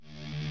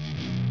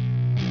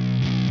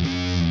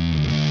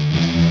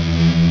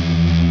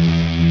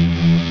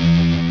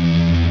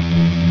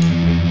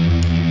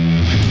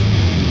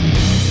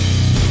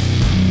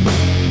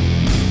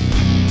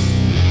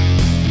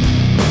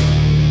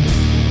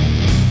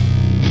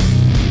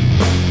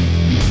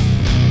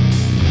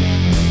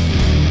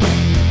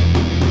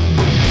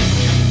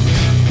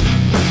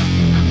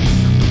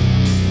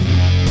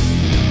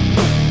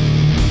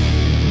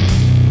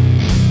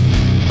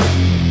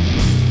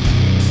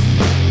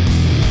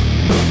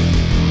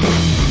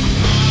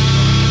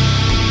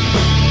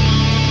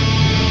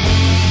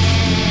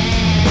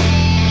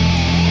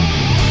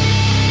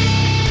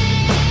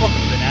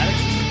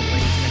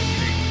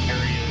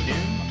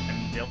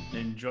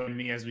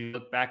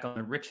back on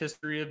the rich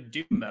history of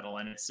doom metal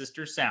and its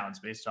sister sounds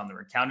based on the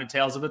recounted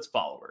tales of its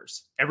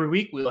followers. Every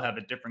week, we'll have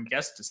a different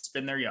guest to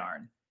spin their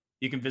yarn.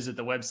 You can visit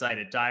the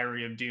website at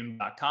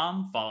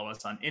diaryofdoom.com, follow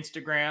us on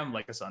Instagram,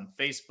 like us on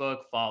Facebook,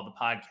 follow the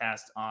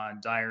podcast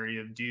on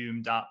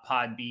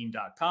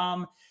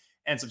diaryofdoom.podbean.com,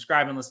 and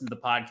subscribe and listen to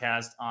the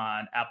podcast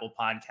on Apple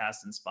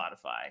Podcasts and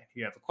Spotify. If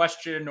you have a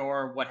question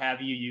or what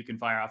have you, you can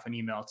fire off an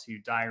email to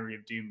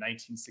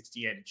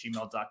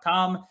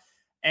diaryofdoom1968@gmail.com.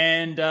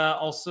 And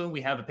also, we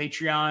have a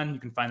Patreon. You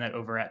can find that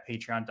over at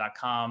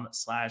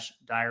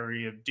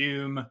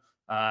patreon.com/diaryofdoom.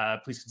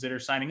 Please consider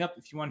signing up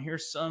if you want to hear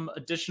some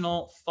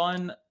additional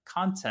fun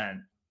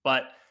content.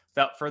 But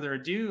without further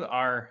ado,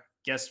 our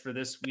guest for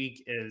this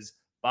week is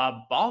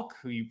Bob Balk,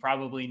 who you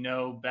probably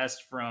know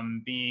best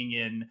from being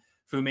in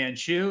Fu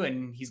Manchu,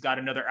 and he's got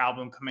another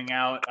album coming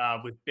out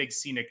with Big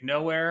Scenic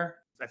Nowhere.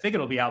 I think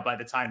it'll be out by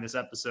the time this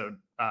episode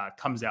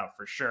comes out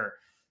for sure.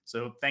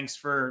 So thanks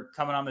for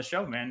coming on the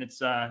show, man.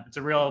 It's a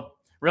real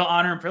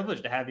honor and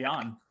privilege to have you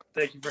on.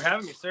 Thank you for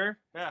having me, sir.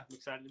 Yeah, I'm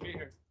excited to be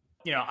here.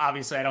 You know,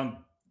 obviously, I don't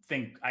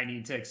think I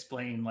need to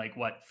explain like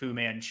what Fu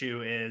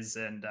Manchu is,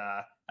 and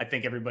I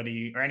think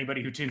everybody or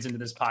anybody who tunes into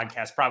this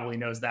podcast probably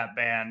knows that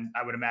band.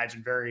 I would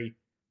imagine very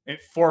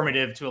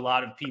informative to a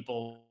lot of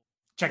people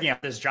checking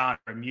out this genre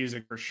of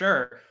music for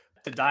sure.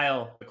 To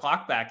dial the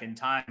clock back in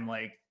time,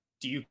 like,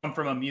 do you come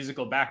from a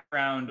musical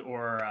background,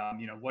 or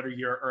what are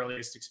your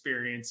earliest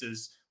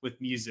experiences with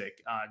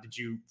music? Did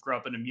you grow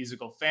up in a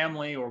musical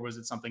family, or was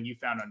it something you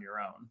found on your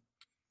own?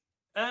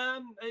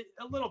 A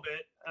little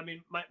bit. I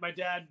mean, my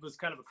dad was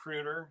kind of a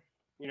crooner.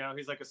 You know,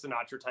 he's like a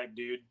Sinatra type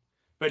dude,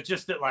 but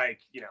just at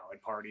like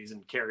parties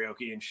and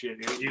karaoke and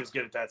shit. He was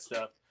good at that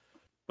stuff.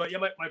 But yeah,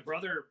 my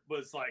brother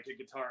was like a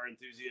guitar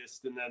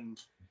enthusiast, and then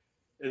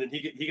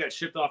he got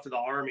shipped off to the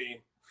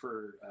army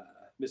for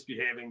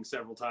misbehaving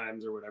several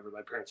times or whatever.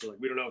 My parents were like,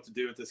 we don't know what to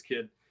do with this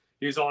kid.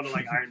 He was on to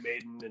like Iron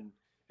Maiden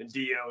and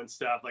Dio and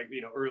stuff, like,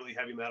 early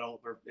heavy metal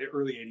or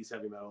early 80s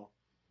heavy metal.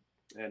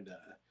 And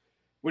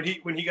when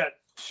he got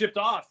shipped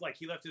off, like,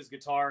 he left his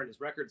guitar and his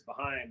records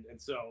behind.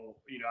 And so,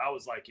 I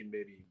was like in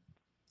maybe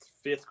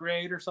 5th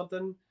grade or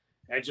something,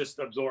 and just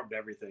absorbed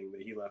everything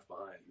that he left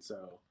behind.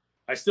 So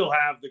I still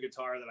have the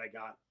guitar that I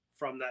got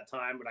from that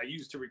time, but I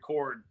used to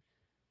record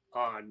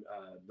on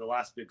the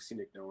last Big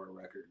Scenic Nowhere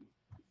record.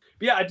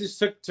 But yeah, I just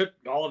took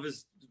all of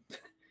his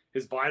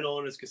vinyl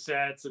and his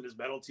cassettes and his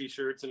metal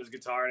t-shirts and his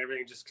guitar and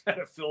everything, just kind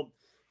of filled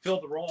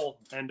the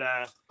role. And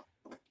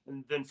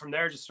then from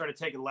there, just started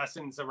taking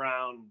lessons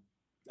around,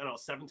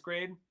 7th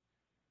grade.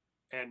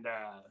 And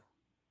I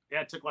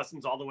took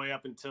lessons all the way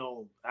up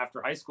until after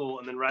high school.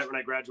 And then right when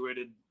I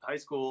graduated high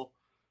school,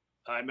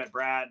 I met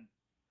Brad.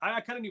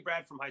 I kind of knew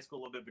Brad from high school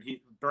a little bit, but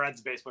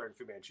Brad's the bass player in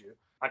Fu Manchu.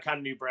 I kind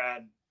of knew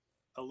Brad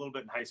a little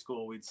bit in high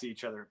school. We'd see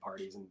each other at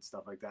parties and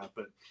stuff like that.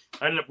 But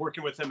I ended up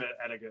working with him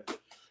at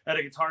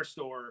a guitar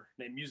store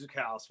named Music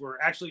House, where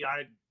actually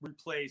I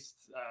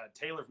replaced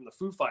Taylor from the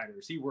Foo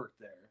Fighters. He worked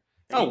there.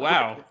 Oh,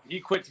 wow. He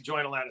quit to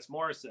join Alanis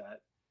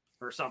Morissette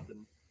or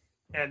something.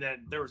 And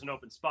then there was an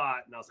open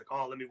spot, and I was like,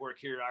 oh, let me work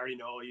here. I already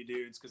know all you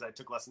dudes because I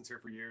took lessons here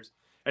for years.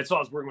 And so I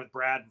was working with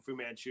Brad from Fu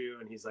Manchu,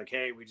 and he's like,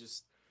 hey, we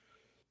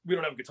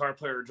don't have a guitar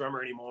player or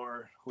drummer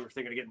anymore. We were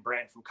thinking of getting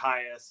Brant from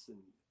Caius, and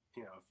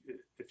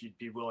if you'd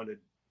be willing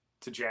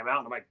to jam out.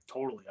 And I'm like,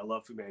 totally. I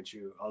love Fu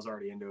Manchu. I was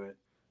already into it.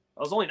 I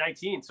was only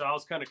 19, so I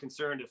was kind of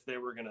concerned if they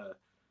were gonna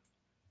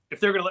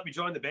let me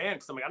join the band,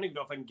 because I'm like, I don't even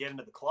know if I can get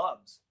into the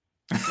clubs.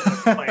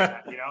 If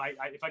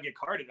I get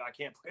carded, I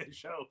can't play the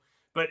show.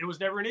 But it was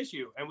never an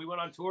issue. And we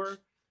went on tour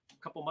a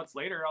couple months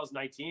later. I was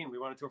 19. We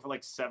went on tour for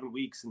like 7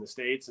 weeks in the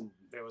States, and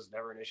it was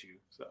never an issue.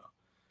 So,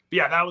 but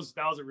yeah, that was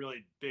a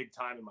really big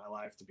time in my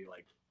life to be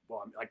like,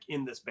 well, I'm like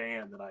in this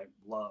band that I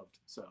loved.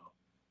 So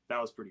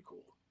that was pretty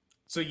cool.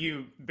 So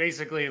you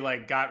basically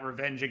like got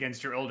revenge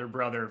against your older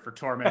brother for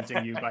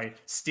tormenting you by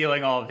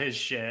stealing all of his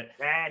shit.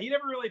 Nah, he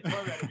never really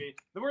tormented me.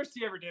 The worst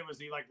he ever did was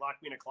he like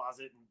locked me in a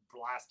closet and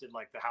blasted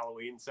like the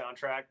Halloween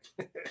soundtrack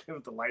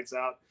with the lights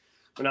out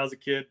when I was a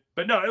kid.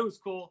 But no, it was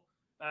cool.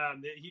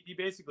 He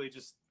basically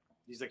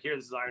he's like, here,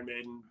 this is Iron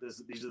Maiden.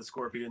 These are the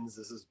Scorpions.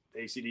 This is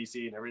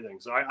AC/DC and everything.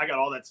 So I got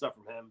all that stuff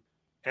from him.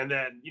 And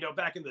then,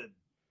 back in the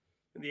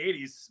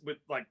 80s with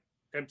like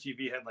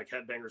MTV had like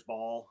Headbangers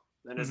Ball.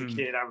 And as a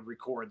kid, I would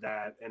record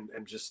that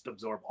and just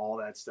absorb all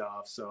that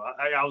stuff. So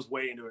I was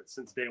way into it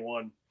since day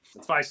one.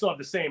 That's why I still have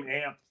the same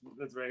amp.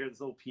 That's right here,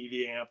 this little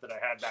PV amp that I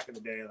had back in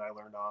the day that I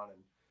learned on. And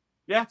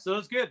yeah, so it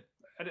was good.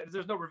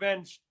 There's no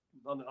revenge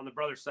on the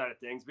brother side of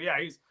things. But yeah,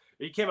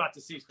 he came out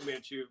to see Fu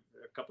Manchu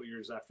a couple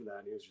years after that,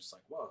 and he was just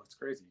like, "Whoa, it's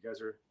crazy! You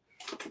guys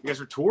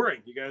are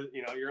touring. You guys,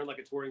 you're in like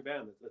a touring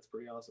band. That's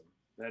pretty awesome."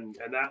 And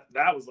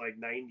that was like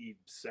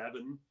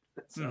 97.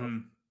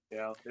 So.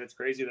 Yeah, it's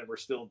crazy that we're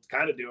still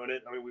kind of doing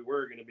it. I mean, we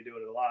were going to be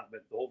doing it a lot,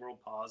 but the whole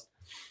world paused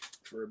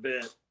for a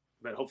bit.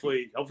 But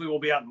hopefully we'll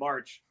be out in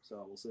March,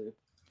 so we'll see.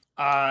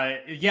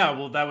 Yeah,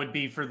 well, that would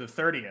be for the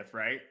 30th,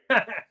 right?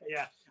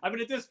 Yeah. I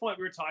mean, at this point,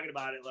 we were talking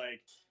about it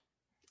like,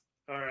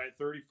 all right,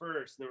 31st.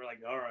 And then we're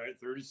like, all right,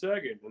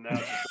 32nd. And now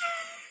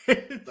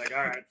it's like,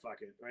 all right,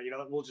 fuck it. Right?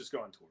 We'll just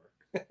go on tour.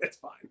 It's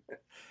fine.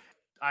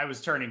 I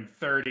was turning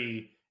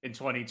 30 in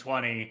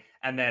 2020.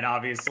 And then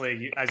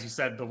obviously, as you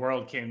said, the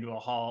world came to a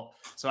halt.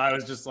 So I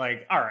was just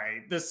like, all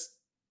right, this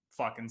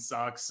fucking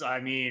sucks. I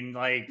mean,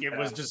 like, it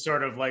was just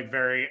sort of like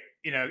very,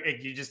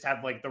 you just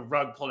have like the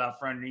rug pulled out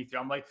from underneath you.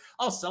 I'm like,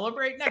 I'll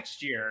celebrate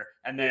next year.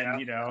 And then,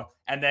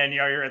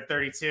 you're at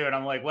 32 and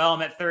I'm like, well,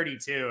 I'm at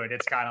 32. And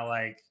it's kind of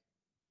like,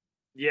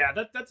 yeah,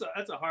 that's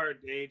a hard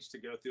age to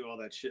go through all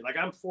that shit. Like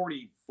I'm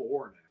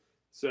 44 now.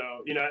 So,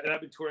 and I've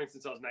been touring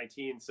since I was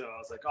 19. So I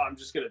was like, oh, I'm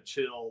just going to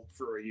chill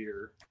for a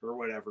year or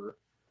whatever,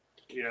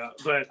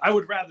 but I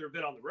would rather have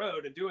been on the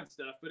road and doing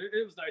stuff, but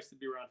it was nice to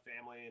be around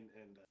family and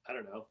I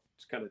don't know,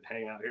 just kind of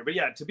hang out here. But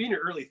yeah, to be in your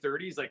early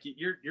 30s, like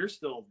you're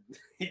still,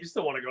 you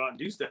still want to go out and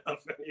do stuff.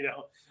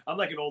 I'm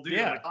like an old dude.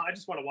 Yeah. Like, oh, I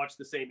just want to watch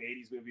the same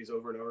 80s movies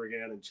over and over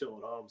again and chill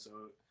at home. So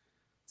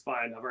it's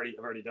fine. I've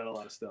already done a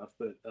lot of stuff,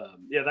 but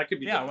yeah, that could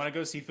be. Yeah, I want to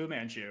go see Fu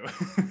Manchu.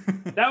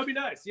 That would be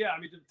nice. Yeah, I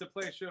mean, to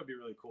play a show would be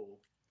really cool.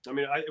 I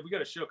mean, we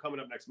got a show coming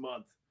up next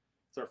month.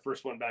 It's our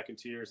first one back in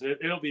 2 years, and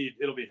it'll be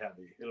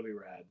heavy. It'll be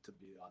rad to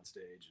be on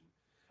stage. And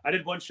I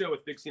did one show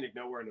with Big Scenic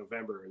Nowhere in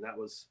November, and that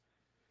was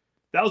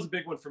a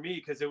big one for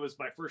me because it was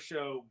my first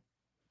show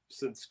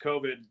since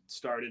COVID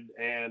started,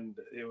 and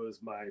it was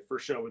my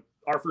first show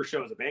our first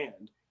show as a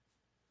band.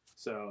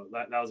 So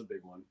that was a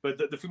big one. But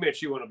the Fu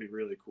Manchu one will be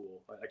really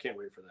cool. I can't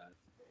wait for that.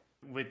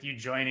 With you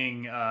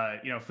joining,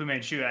 Fu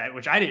Manchu,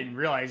 which I didn't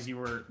realize you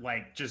were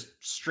like just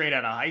straight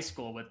out of high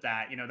school with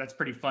that. That's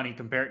pretty funny.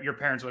 Your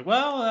parents were like,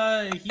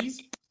 well, he's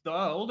the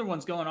older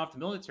one's going off to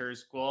military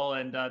school,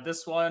 and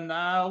this one,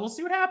 we'll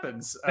see what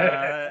happens.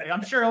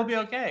 I'm sure he'll be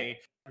okay.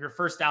 Your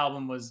first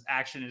album was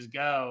Action Is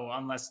Go,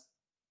 unless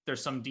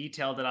there's some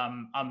detail that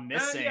I'm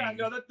missing. Yeah,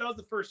 no, that was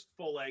the first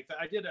full length.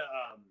 I did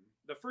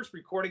the first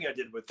recording I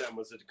did with them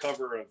was a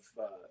cover of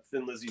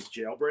Thin Lizzy's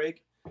Jailbreak.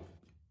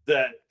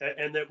 That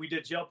we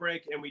did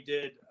Jailbreak, and we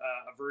did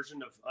a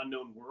version of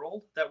Unknown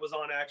World that was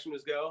on Action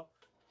Is Go.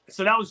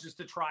 So that was just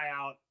to try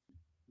out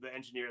the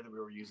engineer that we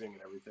were using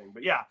and everything.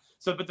 But yeah,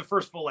 but the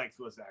first full length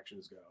was Action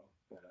Is Go.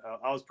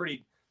 I was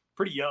pretty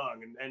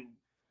young, and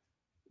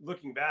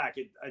looking back,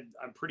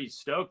 I'm pretty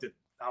stoked that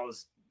I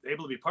was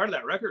able to be part of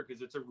that record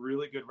because it's a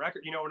really good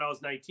record. When I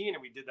was 19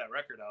 and we did that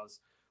record, I was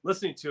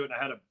listening to it and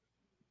I had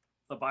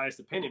a biased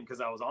opinion because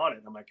I was on it.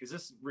 And I'm like, is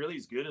this really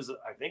as good as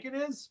I think it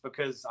is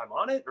because I'm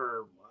on it,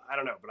 or I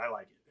don't know, but I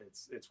like it.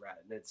 It's rad.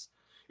 And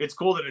it's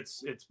cool that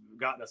it's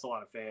gotten us a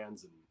lot of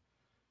fans, and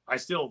I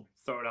still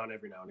throw it on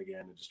every now and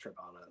again and just trip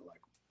on it.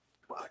 Like,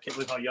 wow, I can't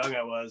believe how young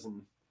I was.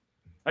 And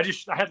I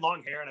had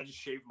long hair and I just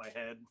shaved my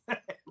head. Had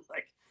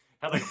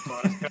like a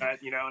buzz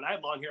cut, and I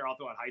had long hair all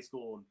throughout high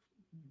school, and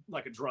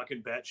like a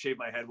drunken bet, shaved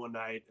my head one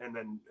night. And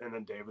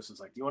then Davis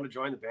was like, do you want to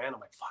join the band? I'm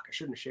like, fuck, I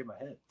shouldn't have shaved my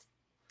head.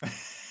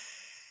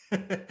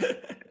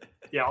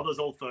 Yeah, all those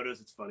old photos.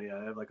 It's funny.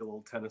 I have like a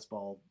little tennis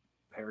ball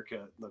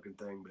haircut looking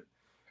thing, but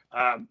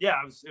yeah,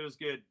 it was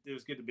good. It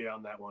was good to be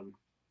on that one.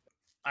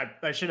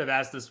 I should have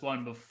asked this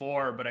one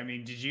before, but I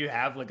mean, did you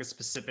have like a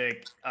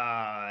specific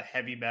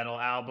heavy metal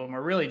album,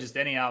 or really just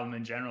any album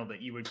in general,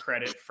 that you would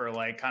credit for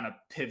like kind of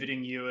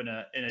pivoting you in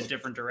a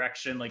different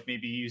direction? Like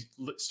maybe you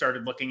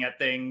started looking at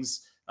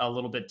things a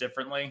little bit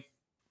differently.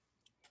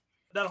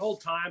 That whole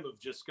time of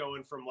just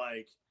going from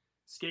like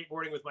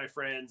skateboarding with my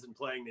friends and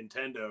playing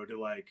Nintendo to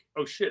like,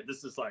 oh shit,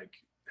 this is like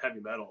heavy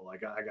metal.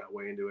 Like I got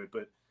way into it.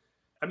 But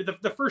I mean,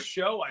 the first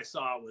show I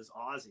saw was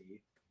Ozzy,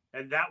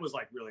 and that was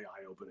like really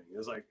eye-opening. It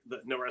was like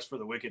the No Rest for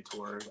the Wicked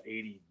tour,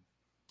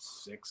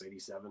 86,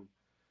 87.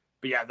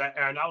 But yeah,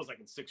 and I was like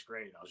in 6th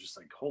grade. I was just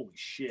like, holy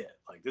shit,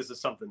 like this is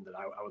something that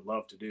I would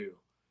love to do.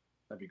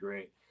 That'd be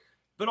great.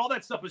 But all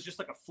that stuff was just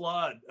like a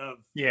flood of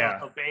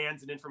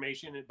bands and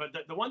information. But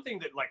the one thing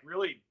that like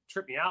really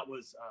tripped me out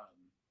was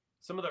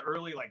some of the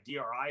early like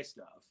DRI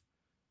stuff.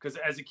 Because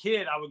as a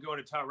kid, I would go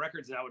into Tower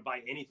Records and I would buy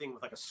anything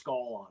with like a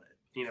skull on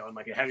it, and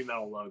like a heavy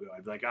metal logo.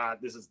 I'd be like,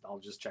 I'll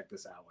just check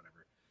this out,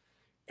 whatever.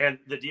 And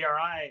the DRI,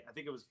 I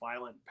think it was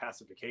Violent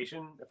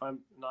Pacification, if I'm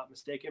not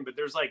mistaken. But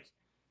there's like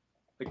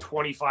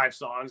 25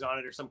 songs on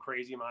it, or some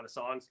crazy amount of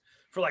songs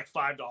for like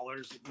 $5.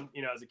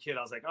 As a kid,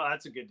 I was like, oh,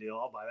 that's a good deal.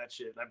 I'll buy that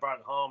shit. And I brought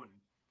it home,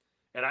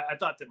 and I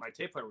thought that my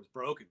tape player was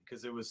broken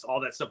because it was all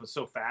that stuff was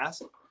so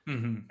fast,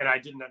 and I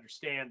didn't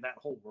understand that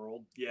whole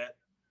world yet.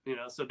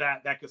 So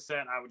that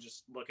cassette, I would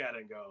just look at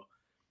it and go,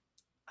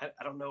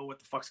 I don't know what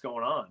the fuck's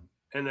going on.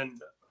 And then,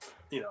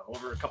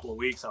 over a couple of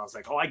weeks, I was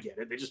like, oh, I get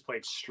it. They just play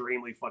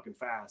extremely fucking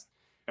fast.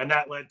 And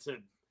that led to,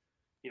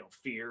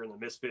 Fear and the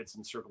Misfits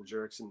and Circle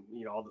Jerks and,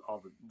 all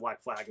the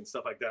Black Flag and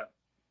stuff like that.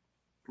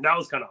 And that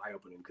was kind of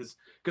eye-opening because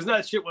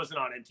that shit wasn't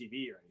on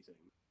MTV or anything.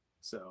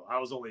 So I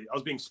was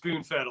being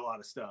spoon-fed a lot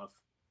of stuff.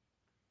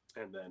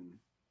 And then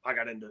I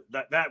got into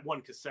that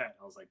one cassette.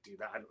 I was like,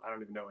 dude, I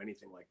don't even know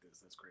anything like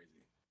this. That's crazy.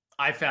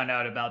 I found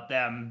out about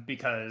them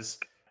because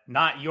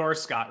not your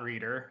Scott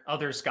Reeder,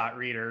 other Scott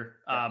Reeder,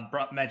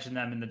 mentioned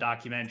them in the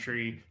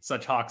documentary,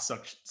 Such Hawks,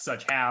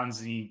 Such Hounds.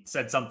 And he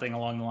said something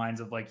along the lines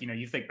of like,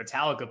 you think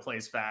Metallica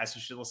plays fast,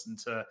 you should listen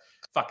to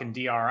fucking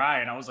DRI.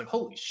 And I was like,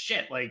 holy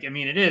shit. Like, I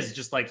mean, it is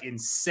just like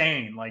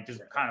insane, like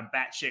just kind of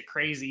batshit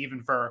crazy,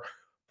 even for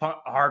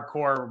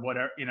hardcore,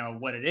 whatever,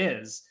 what it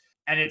is.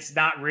 And it's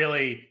not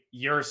really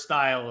your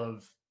style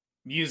of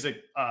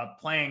music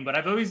playing, but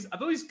I've always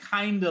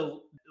kind of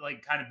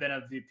been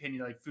of the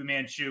opinion like Fu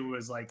Manchu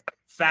was like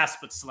fast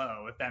but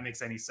slow, if that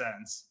makes any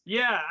sense.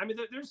 Yeah, I mean,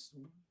 there's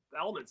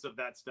elements of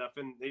that stuff,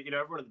 and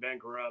everyone in the band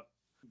grew up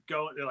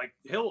going. Like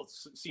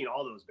Hill's seen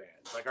all those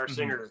bands. Like our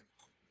singer,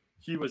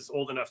 he was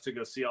old enough to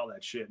go see all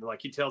that shit, and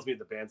like he tells me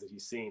the bands that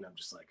he's seen. I'm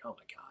just like, oh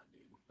my god,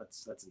 dude,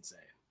 that's insane.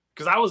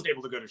 Because I wasn't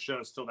able to go to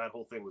shows till that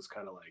whole thing was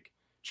kind of like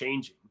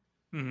changing,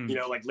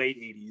 like late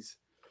 '80s.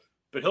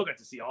 But Hill got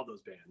to see all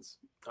those bands.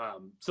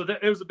 So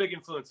it was a big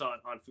influence on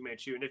Fu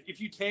Manchu. And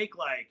if you take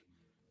like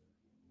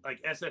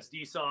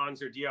SSD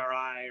songs or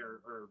DRI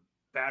or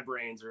Bad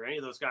Brains or any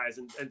of those guys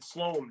and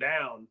slow them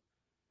down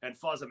and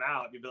fuzz them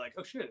out, you'd be like,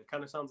 oh shit, it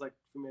kind of sounds like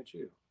Fu Manchu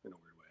in a weird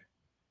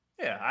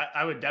way. Yeah,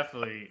 I would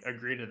definitely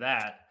agree to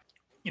that.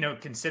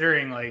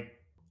 Considering like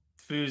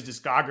Fu's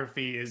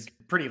discography is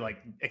pretty like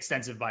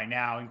extensive by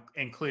now,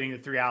 including the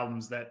 3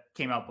 albums that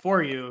came out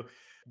before you.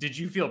 Did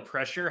you feel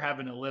pressure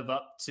having to live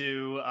up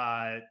to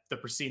the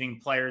preceding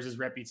players'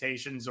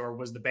 reputations, or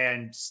was the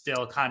band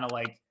still kind of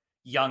like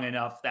young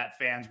enough that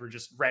fans were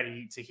just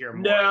ready to hear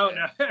more? No.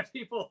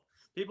 People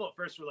at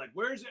first were like,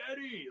 "Where's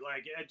Eddie?"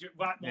 Like,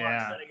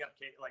 setting up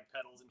like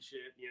pedals and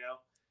shit.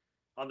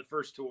 On the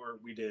first tour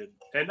we did,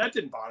 and that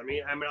didn't bother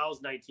me. I mean, I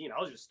was 19.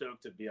 I was just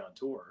stoked to be on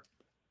tour.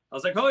 I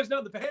was like, "Oh, he's not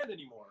in the band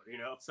anymore,"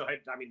 So I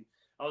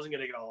wasn't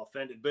gonna get all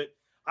offended, but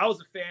I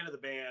was a fan of the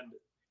band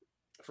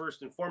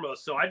first and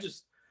foremost. So I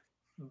just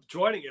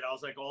joining it, I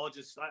was like, "Oh,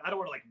 I don't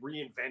want to like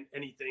reinvent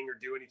anything or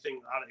do anything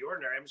out of the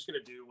ordinary. I'm just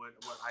gonna do what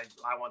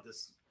I want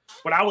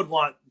what I would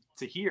want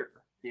to hear,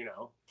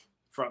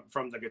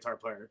 from the guitar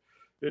player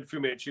in Fu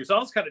Manchu." So I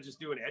was kind of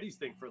just doing Eddie's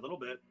thing for a little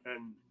bit,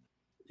 and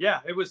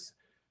yeah,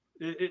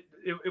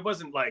 it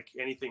wasn't like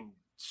anything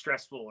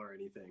stressful or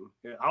anything.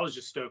 I was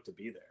just stoked to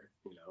be there,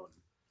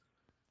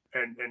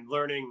 and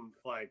learning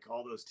like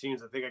all those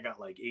tunes. I think I got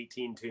like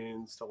 18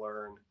 tunes to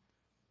learn.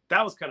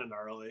 That was kind of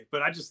gnarly,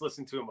 but I just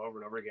listened to them over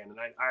and over again. And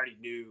I already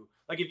knew,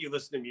 like, if you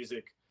listen to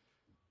music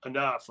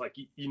enough, like,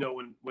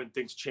 when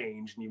things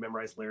change and you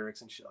memorize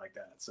lyrics and shit like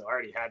that. So I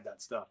already had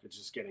that stuff. It's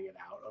just getting it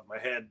out of my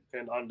head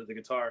and onto the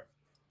guitar.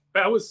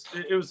 But it was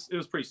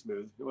pretty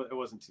smooth. It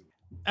wasn't too.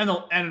 And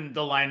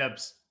the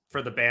lineups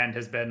for the band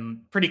has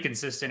been pretty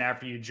consistent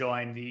after you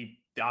joined.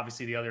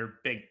 Obviously the other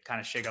big kind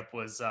of shakeup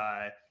was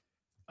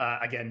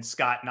again,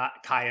 Scott,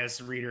 not Caius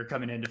Reeder,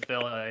 coming in to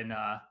fill in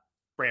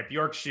Brant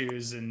Bjork's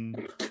shoes,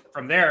 and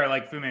from there,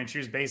 like Fu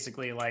Manchu's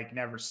basically like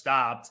never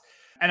stopped.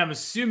 And I'm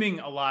assuming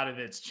a lot of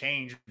it's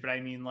changed, but I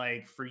mean,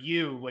 like for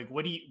you, like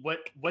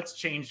what's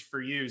changed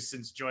for you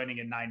since joining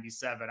in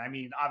 '97? I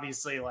mean,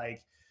 obviously,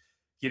 like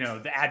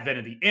the advent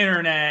of the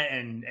internet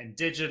and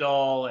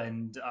digital,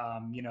 and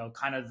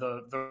kind of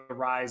the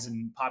rise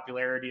in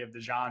popularity of the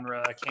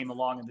genre came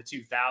along in the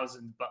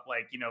 2000s. But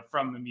like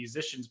from a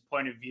musician's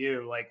point of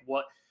view, like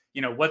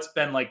what's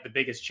been like the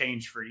biggest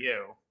change for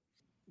you?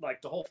 Like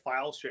the whole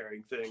file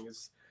sharing thing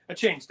it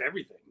changed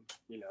everything,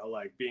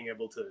 like being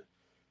able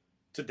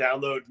to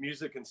download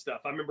music and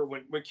stuff. I remember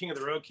when King of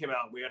the Road came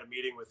out, we had a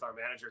meeting with our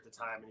manager at the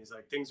time, and he's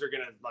like, things are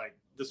going to like,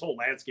 this whole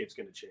landscape's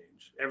going to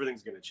change.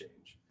 Everything's going to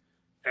change.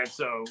 And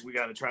so we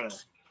got to try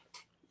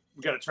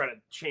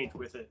to change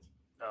with it.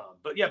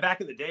 But yeah,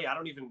 back in the day, I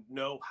don't even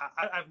know how,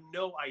 I have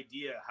no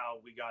idea how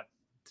we got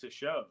to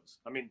shows.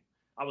 I mean,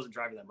 I wasn't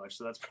driving that much,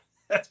 so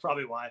that's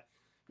probably why,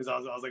 because I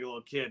was like a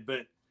little kid,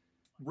 but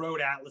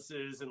road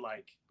atlases and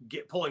like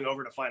pulling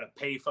over to find a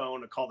payphone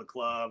to call the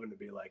club and to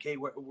be like, hey,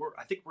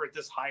 I think we're at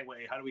this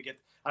highway. How do we get?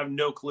 I have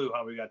no clue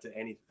how we got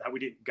how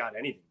we got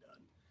anything done.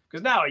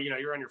 Because now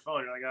you're on your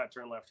phone. You're like,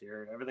 turn left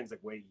here. Everything's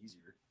like way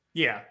easier.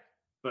 Yeah,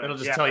 but it'll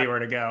just tell you where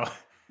to go.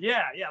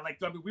 Yeah. Like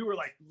I mean, we were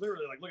like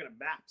literally like looking at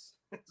maps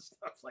and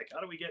stuff. Like,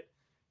 how do we get?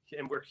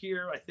 And we're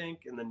here, I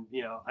think. And then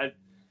I'm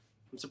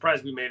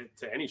surprised we made it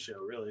to any show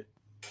really.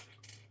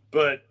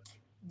 But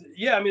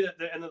yeah, I mean,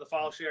 and then the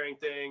file sharing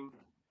thing.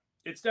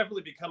 It's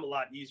definitely become a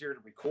lot easier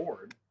to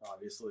record,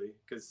 obviously,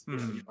 because you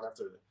don't have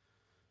to.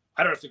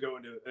 I don't have to go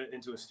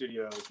into a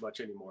studio as much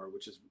anymore,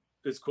 which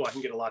is cool. I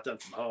can get a lot done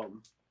from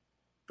home.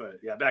 But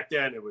yeah, back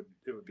then it would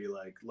be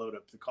like load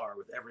up the car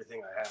with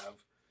everything I have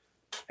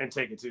and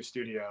take it to a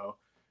studio,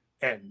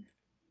 and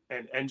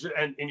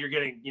you're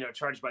getting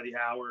charged by the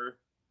hour,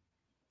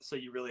 so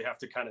you really have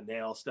to kind of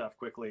nail stuff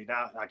quickly.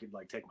 Now I could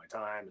like take my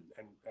time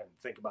and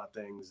think about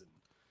things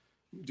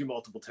and do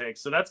multiple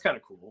takes. So that's kind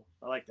of cool.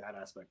 I like that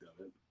aspect of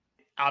it.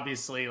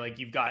 Obviously, like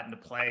you've gotten to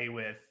play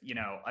with,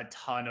 a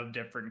ton of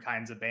different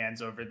kinds of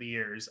bands over the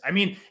years. I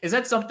mean, is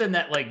that something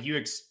that like you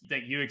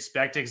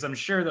expected? Because I'm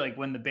sure that like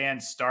when the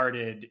band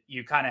started,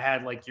 you kind of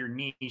had like your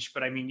niche,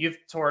 but I mean, you've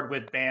toured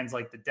with bands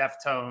like the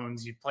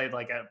Deftones, you've played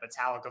like at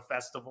Metallica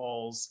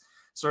festivals.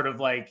 sort of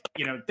like,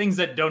 things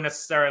that don't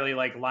necessarily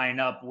like line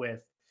up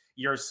with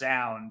your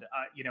sound,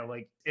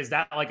 like, is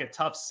that like a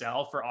tough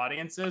sell for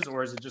audiences,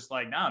 or is it just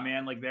like, nah,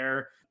 man, like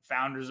they're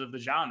founders of the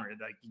genre,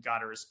 like you got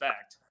to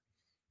respect?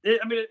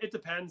 It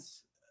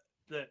depends.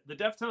 The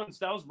Deftones,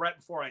 that was right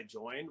before I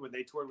joined when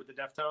they toured with the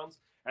Deftones.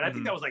 And I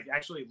think that was like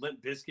actually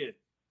Limp Bizkit,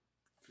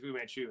 Fu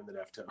Manchu, and the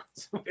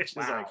Deftones, which is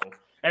like,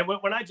 and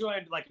when I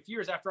joined, like a few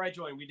years after I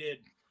joined, we did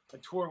a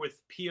tour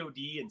with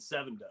POD and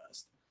Seven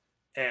Dust.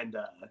 And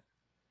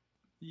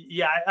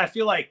yeah, I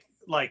feel like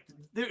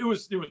it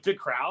was big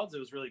crowds. It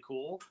was really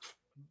cool.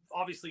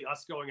 Obviously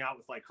us going out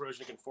with like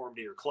Corrosion of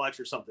Conformity or Clutch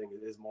or something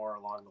is more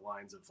along the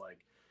lines of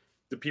like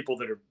the people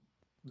that are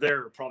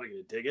there are probably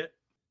going to dig it.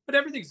 But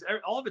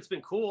all of it's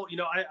been cool.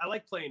 I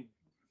like playing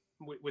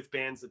with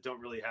bands that don't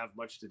really have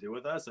much to do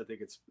with us. I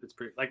think it's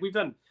pretty, like, we've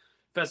done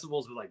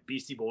festivals with like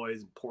Beastie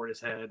Boys and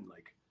Portishead and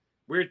like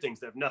weird things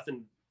that have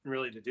nothing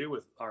really to do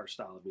with our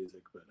style of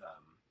music. But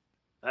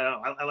I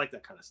don't know. I like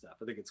that kind of stuff.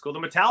 I think it's cool. The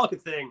Metallica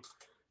thing,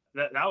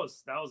 that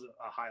was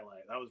a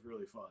highlight. That was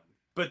really fun.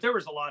 But there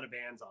was a lot of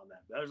bands on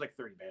that. There was like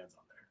 30 bands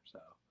on there. So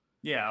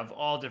yeah, of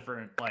all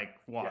different like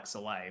walks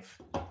of life.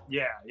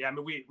 Yeah. I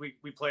mean,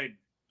 we played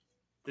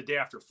the day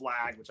after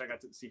Flag, which I got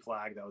to see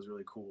Flag. That was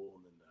really cool.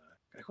 And then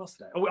who else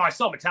did I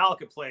saw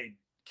Metallica play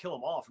Kill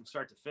 'Em All from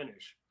start to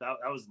finish. That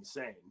was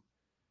insane.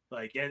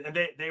 Like, and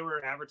they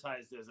were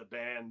advertised as a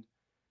band.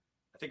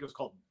 I think it was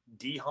called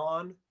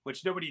Dihon,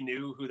 which nobody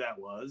knew who that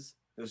was.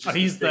 It was just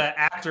he's the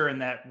actor in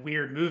that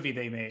weird movie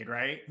they made,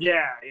 right?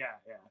 Yeah.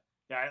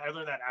 I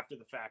learned that after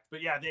the fact.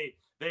 But yeah, they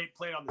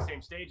played on the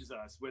same stage as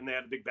us when they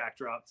had a big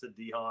backdrop to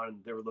Dihon.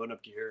 And they were loading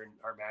up gear, and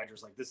our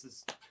manager's like, "This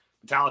is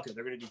Metallica.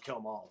 They're going to do Kill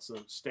 'Em All, so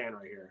stand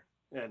right here."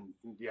 And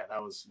yeah,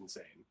 that was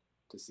insane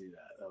to see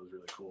that. That was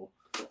really cool.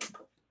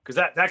 Because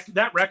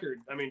that record,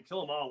 I mean,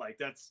 Kill 'Em All, like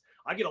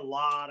I get a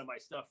lot of my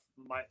stuff,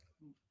 my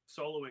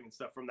soloing and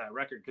stuff from that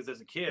record. Because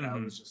as a kid, I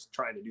was just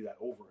trying to do that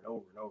over and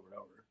over and over and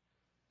over,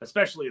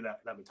 especially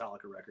that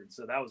Metallica record.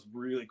 So that was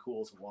really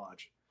cool to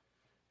watch.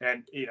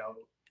 And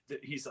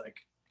he's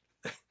like,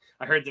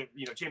 I heard that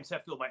James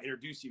Hetfield might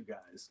introduce you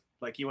guys.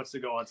 Like he wants to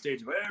go on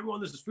stage and go, "Hey,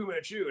 everyone, this is Fu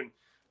Manchu," and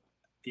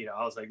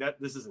I was like,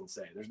 this is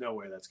insane. There's no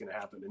way that's going to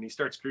happen. And he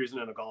starts cruising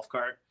in a golf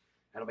cart.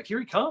 And I'm like, here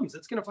he comes.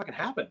 It's going to fucking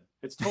happen.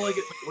 It's totally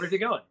good. Where's he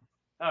going?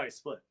 Oh, he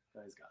split.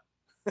 Oh, he's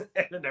gone.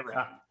 And it never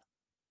happened.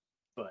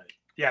 But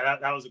yeah,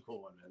 that was a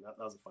cool one, man.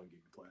 That was a fun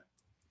game to play.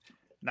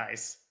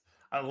 Nice.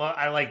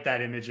 I like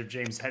that image of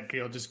James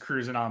Hetfield just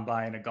cruising on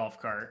by in a golf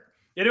cart.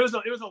 And it was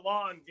a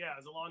long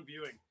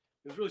viewing.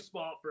 It was really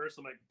small at first.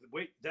 I'm like,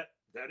 wait, that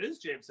is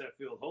James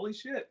Hetfield. Holy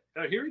shit.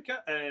 Oh, here he comes.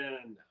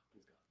 And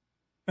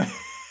no, he's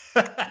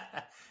gone.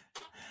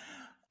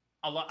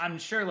 I'm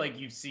sure like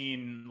you've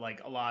seen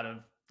like a lot of,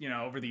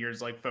 over the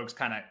years, like folks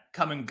kind of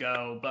come and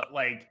go, but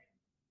like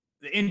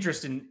the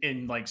interest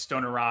in like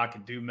stoner rock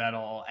and doom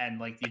metal and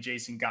like the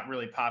adjacent got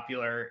really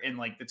popular in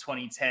like the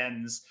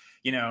 2010s,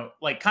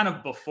 like kind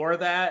of before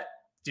that,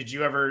 did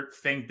you ever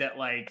think that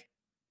like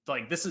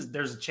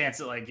there's a chance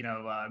that like,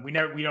 we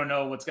don't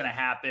know what's going to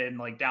happen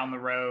like down the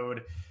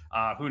road.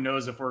 Who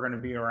knows if we're going to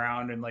be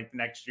around in like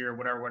next year,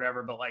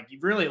 whatever. But like,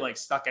 you've really like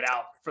stuck it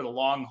out for the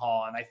long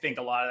haul. And I think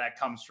a lot of that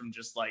comes from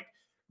just like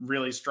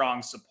really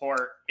strong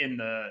support in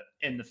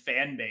the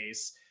fan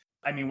base.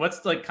 I mean,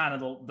 what's like kind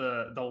of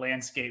the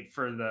landscape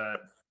for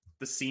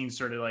the scene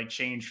sort of like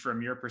changed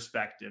from your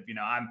perspective?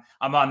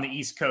 I'm on the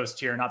East Coast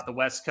here, not the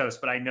West Coast,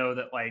 but I know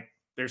that like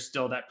there's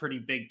still that pretty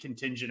big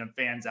contingent of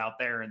fans out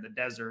there in the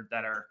desert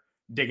that are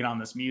digging on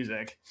this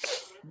music.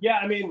 Yeah,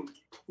 I mean,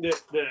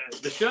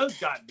 the shows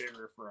got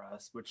bigger for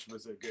us, which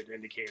was a good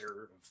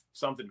indicator of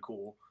something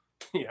cool,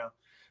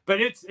 But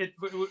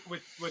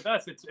with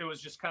us, it was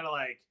just kind of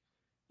like,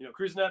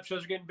 cruising up,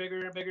 shows are getting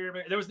bigger and bigger and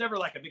bigger. There was never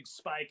like a big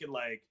spike in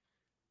like,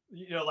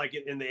 like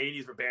in the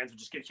 80s where bands would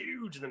just get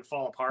huge and then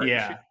fall apart.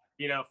 Yeah.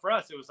 For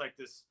us, it was like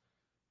this,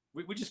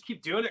 we just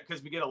keep doing it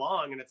because we get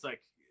along, and it's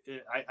like,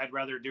 I'd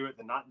rather do it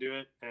than not do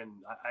it. And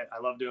I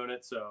love doing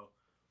it. So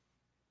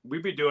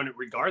we'd be doing it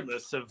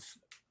regardless of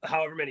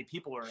however many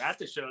people are at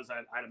the shows,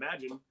 I'd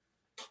imagine.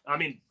 I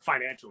mean,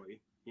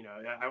 financially,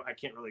 I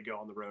can't really go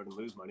on the road and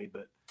lose money,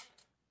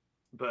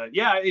 but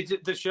yeah,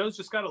 the shows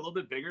just got a little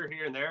bit bigger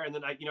here and there. And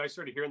then I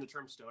started hearing the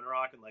term stoner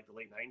rock in like the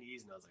late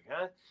 90s, and I was like,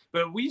 huh?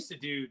 But we used to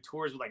do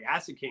tours with like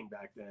Acid King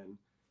back then.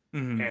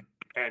 Mm-hmm.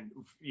 And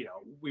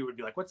we would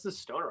be like, what's this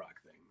stoner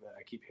rock thing that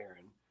I keep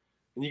hearing?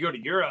 And you go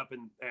to Europe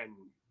and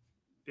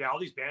yeah, all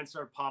these bands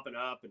start popping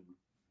up, and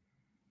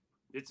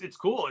it's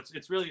cool.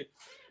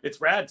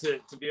 It's rad to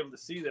be able to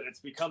see that it's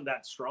become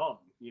that strong.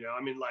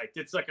 I mean, like,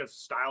 it's like a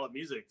style of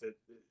music that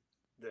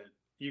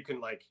you can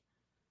like,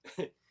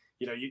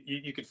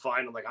 you could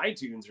find on like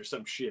iTunes or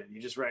some shit. You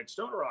just write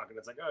stoner rock, and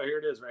it's like, oh, here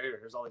it is, right here.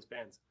 Here's all these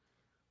bands.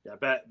 Yeah,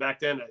 back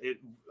then,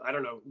 I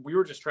don't know. We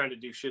were just trying to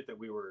do shit that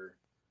we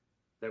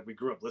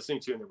grew up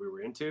listening to and that we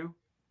were into.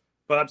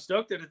 But I'm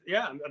stoked that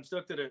I'm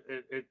stoked that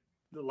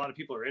a lot of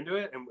people are into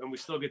it, and we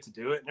still get to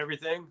do it and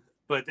everything.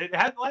 But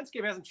the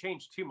landscape hasn't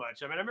changed too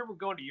much. I mean, I remember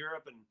going to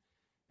Europe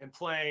and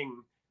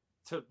playing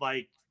to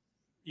like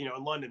you know,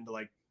 in London to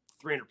like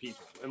 300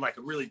 people in like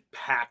a really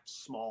packed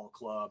small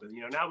club. And,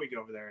 you know, now we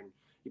go over there and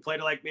you play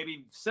to like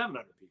maybe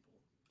 700 people.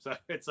 So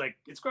it's like,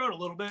 it's grown a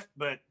little bit,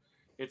 but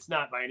it's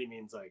not by any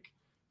means like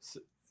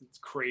it's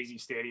crazy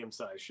stadium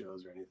size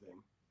shows or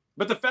anything.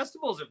 But the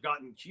festivals have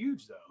gotten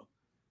huge though.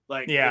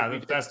 Like, yeah,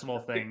 the festival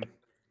thing.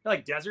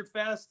 Like Desert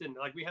Fest, and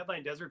like we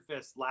headlined Desert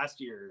Fest last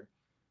year.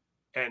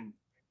 And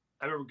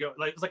I remember going,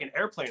 like, it was like an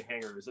airplane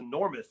hangar. It was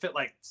enormous. It fit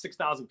like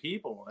 6,000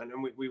 people. And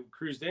then we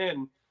cruised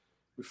in,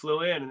 we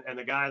flew in, and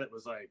the guy that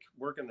was like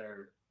working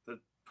there that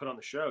put on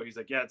the show, he's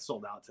like, yeah, it's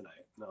sold out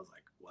tonight. And I was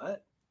like,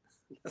 what?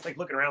 I was like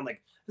looking around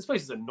like, this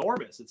place is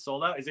enormous. It's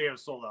sold out. He's like, it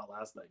was sold out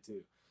last night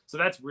too. So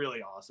that's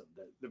really awesome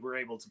that we're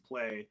able to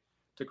play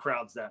to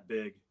crowds that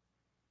big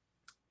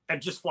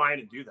and just fly in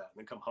and do that and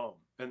then come home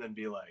and then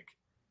be like,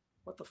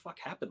 what the fuck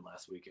happened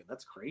last weekend?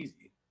 That's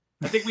crazy.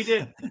 I think we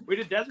did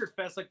Desert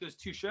Fest, like those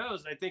 2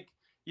 shows. And I think,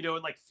 you know,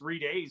 in like 3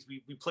 days,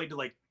 we played to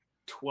like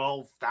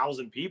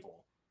 12,000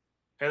 people.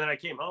 And then I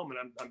came home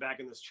and I'm back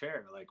in this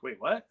chair. Like, wait,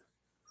 what?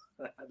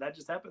 That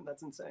just happened?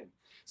 That's insane.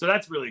 So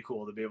that's really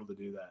cool to be able to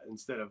do that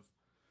instead of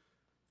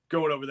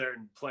going over there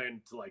and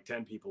playing to like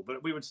 10 people.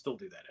 But we would still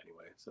do that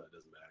anyway, so it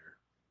doesn't matter.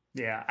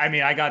 Yeah, I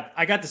mean, I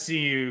got to see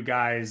you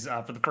guys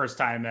for the first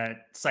time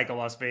at Psycho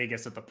Las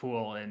Vegas at the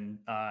pool in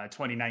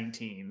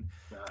 2019.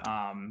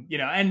 You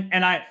know,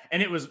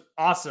 and it was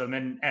awesome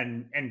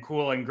and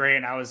cool and great,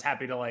 and I was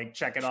happy to like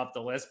check it off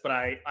the list. But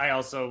I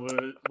also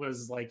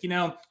was like, you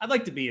know, I'd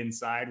like to be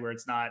inside where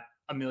it's not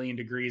a million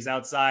degrees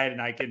outside,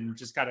 and I can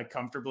just kind of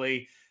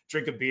comfortably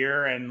drink a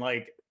beer and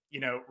like, you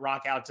know,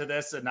 rock out to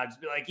this, and I'd just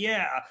be like,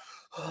 yeah.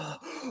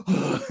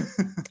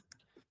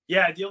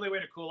 Yeah, the only way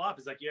to cool off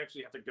is like you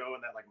actually have to go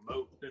in that like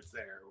moat that's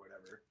there or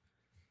whatever.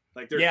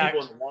 Like there's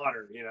people in the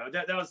water, you know.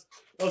 That was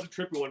a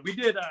trippy one. We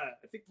did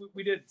I think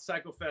we did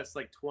Psycho Fest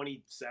like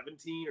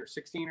 2017 or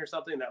 16 or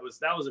something. That was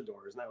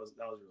indoors, and that was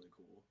really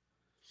cool.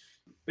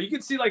 But you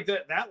can see like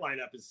that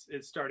lineup is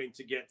starting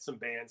to get some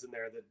bands in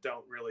there that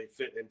don't really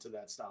fit into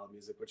that style of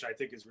music, which I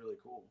think is really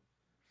cool.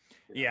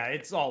 Yeah,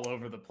 it's all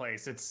over the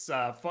place. It's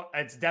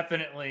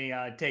definitely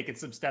taken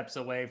some steps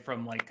away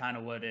from like kind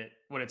of what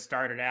it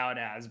started out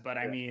as. But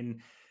I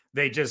mean,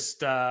 they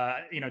just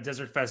you know,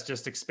 Desert Fest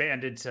just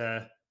expanded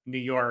to New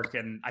York,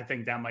 and I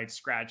think that might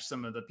scratch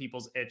some of the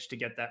people's itch to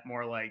get that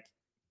more like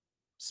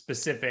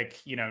specific,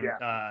 you know,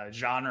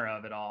 genre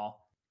of it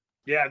all.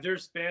 Yeah,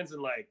 there's bands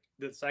in like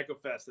the Psycho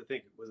Fest. I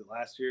think was it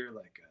last year?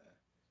 Like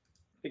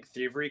I think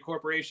Thievery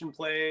Corporation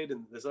played,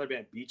 and this other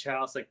band Beach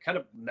House, like kind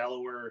of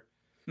mellower.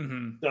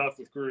 Stuff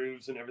with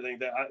grooves and everything.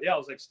 I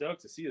was like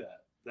stoked to see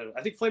that.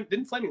 I think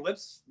didn't Flaming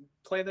Lips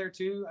play there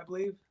too, I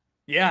believe.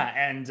 Yeah,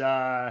 and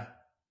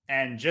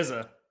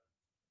Jizza.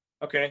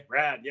 Okay,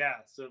 rad. Yeah,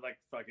 so like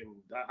fucking,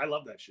 I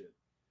love that shit.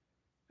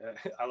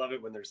 I love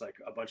it when there's like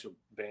a bunch of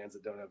bands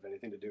that don't have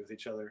anything to do with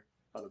each other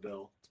on the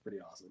bill. It's pretty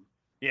awesome.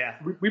 Yeah,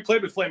 we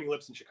played with Flaming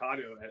Lips in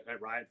Chicago at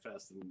Riot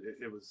Fest, and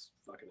it was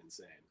fucking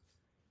insane.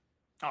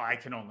 Oh, I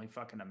can only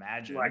fucking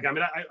imagine. Like, I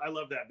mean, I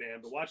love that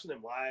band, but watching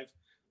them live.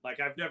 Like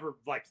I've never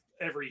like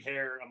every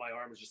hair on my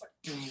arm is just like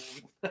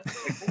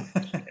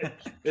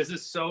this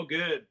is so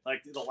good.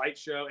 Like the light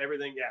show,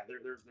 everything. Yeah, they're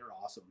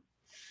awesome.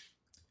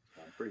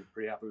 I'm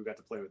pretty happy we got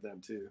to play with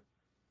them too.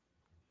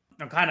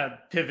 I'm kind of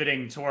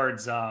pivoting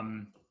towards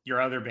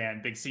your other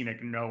band, Big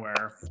Scenic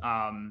Nowhere.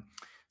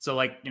 So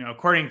like, you know,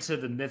 according to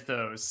the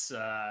mythos,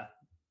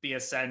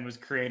 BSN was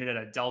created at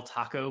a Del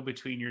Taco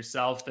between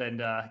yourself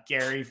and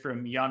Gary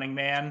from Yawning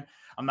Man.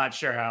 I'm not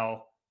sure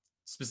how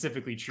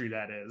specifically true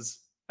that is.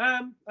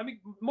 I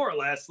mean, more or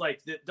less,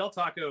 like the Del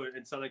Taco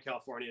in Southern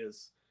California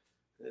is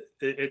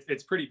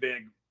it's pretty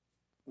big.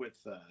 With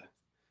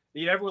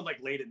you know, everyone like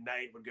late at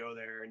night would go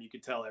there, and you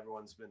could tell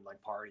everyone's been like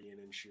partying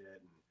and shit.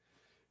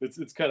 And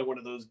it's kind of one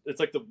of those. It's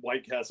like the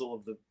White Castle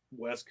of the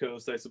West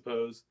Coast, I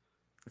suppose.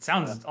 It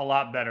sounds a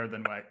lot better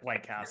than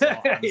White Castle.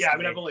 Yeah, I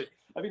mean,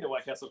 I've been to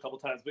White Castle a couple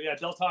times, but yeah,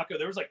 Del Taco.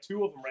 There was like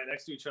 2 of them right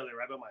next to each other,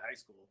 right by my high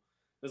school.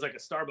 There's like a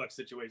Starbucks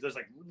situation. There's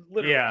like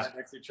literally right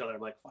next to each other. I'm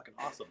like, fucking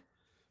awesome.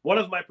 One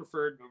of them I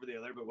preferred over the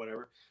other, but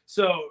whatever.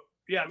 So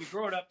yeah, I mean,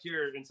 growing up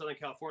here in Southern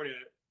California,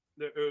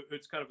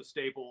 it's kind of a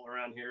staple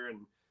around here. And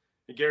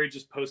Gary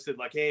just posted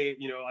like, hey,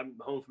 you know, I'm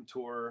home from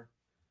tour.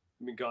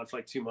 I've been gone for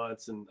like 2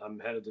 months, and I'm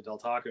headed to Del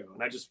Taco.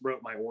 And I just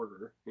wrote my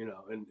order, you know,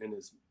 in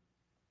his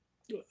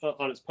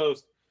on his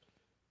post.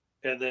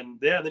 And then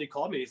then he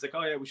called me. He's like,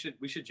 oh yeah,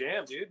 we should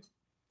jam, dude.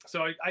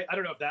 So I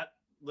don't know if that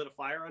lit a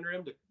fire under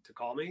him to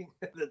call me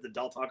the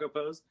Del Taco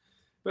post,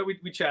 but we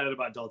chatted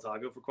about Del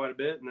Taco for quite a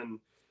bit, and then.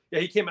 Yeah,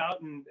 he came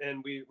out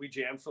and we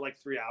jammed for like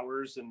 3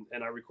 hours,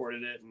 and I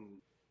recorded it, and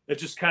it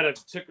just kind of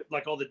took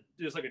like it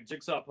was like a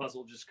jigsaw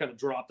puzzle, just kind of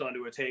dropped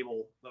onto a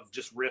table of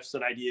just riffs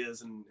and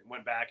ideas, and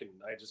went back, and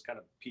I just kind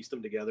of pieced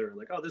them together, and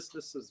like, oh, this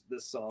is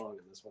this song,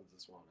 and this one's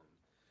this one,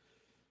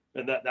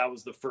 and that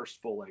was the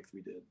first full length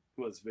we did,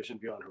 was Vision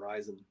Beyond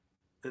Horizon,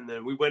 and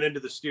then we went into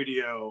the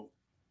studio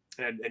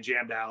and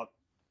jammed out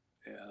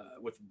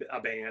with a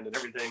band and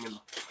everything, and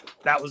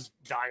that was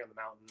Dying on the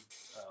Mountain.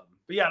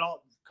 But yeah, it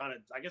all kind of,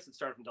 I guess it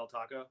started from Del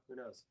Taco. Who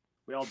knows?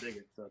 We all dig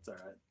it, so it's all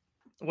right.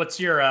 What's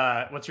your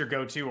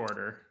go-to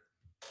order?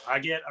 I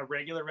get a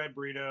regular red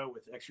burrito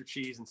with extra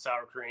cheese and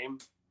sour cream.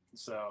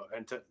 So,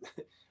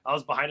 I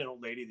was behind an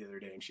old lady the other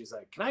day, and she's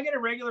like, "Can I get a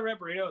regular red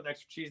burrito with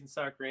extra cheese and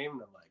sour cream?"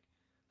 And I'm like,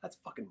 "That's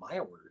fucking my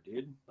order,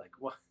 dude. Like,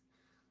 what?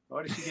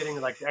 Why is she getting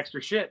like the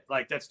extra shit?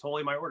 Like, that's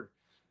totally my order."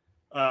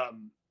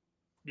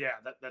 Yeah,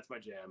 that's my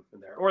jam in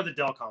there. Or the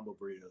Del Combo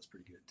burrito is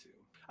pretty good too.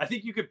 I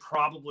think you could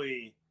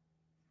probably,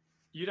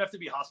 you'd have to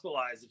be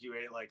hospitalized if you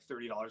ate like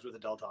 $30 worth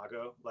of Del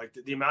Taco. Like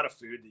the amount of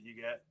food that you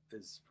get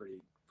is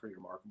pretty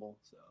remarkable.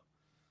 So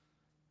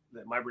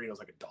my burrito is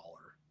like $1.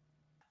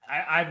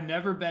 I've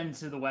never been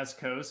to the West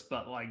Coast,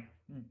 but like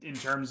in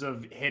terms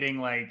of hitting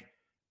like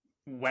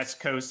West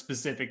Coast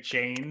specific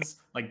chains,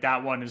 like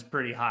that one is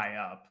pretty high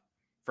up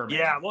for me.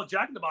 Yeah, well,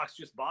 Jack in the Box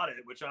just bought it,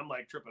 which I'm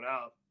like tripping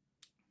out.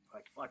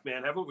 Like, fuck,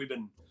 man, haven't we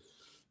been?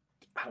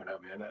 I don't know,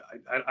 man.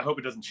 I hope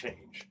it doesn't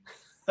change.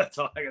 That's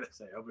all I gotta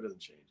say. I hope it doesn't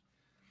change.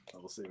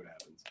 We'll see what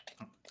happens.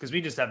 Because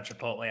we just have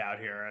Chipotle out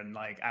here, and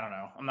like I don't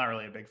know, I'm not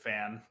really a big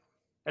fan.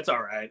 That's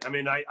all right. I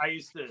mean, I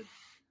used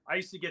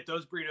to get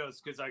those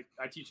burritos because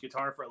I teach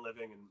guitar for a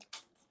living,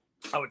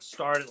 and I would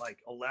start at like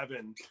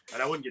 11,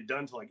 and I wouldn't get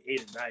done till like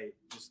 8 at night,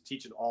 just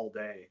teaching all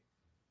day,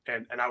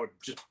 and I would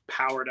just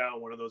power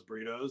down one of those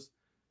burritos.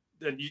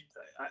 Then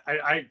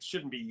I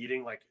shouldn't be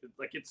eating like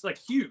it's like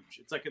huge.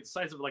 It's like the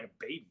size of like a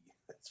baby.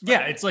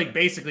 It's like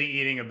basically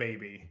eating a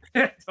baby.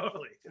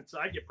 Totally. And so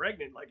I get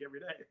pregnant like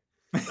every day.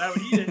 I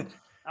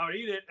would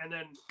eat it, and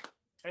then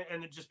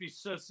it'd just be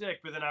so sick.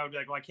 But then I would be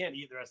like, well, I can't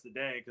eat the rest of the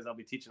day because I'll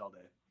be teaching all day.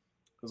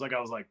 It was like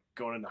I was like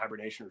going into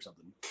hibernation or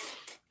something.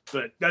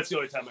 But that's the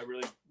only time I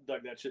really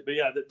dug that shit. But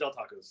yeah, the Del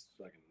Taco's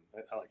fucking,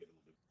 I like it a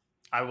little bit.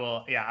 I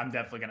will. Yeah, I'm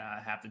definitely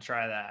gonna have to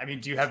try that. I mean,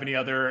 do you have any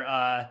other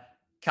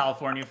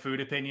California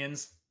food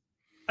opinions?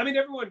 I mean,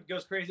 everyone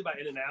goes crazy about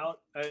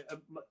In-N-Out.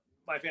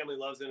 My family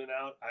loves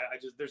In-N-Out. I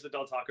just, there's a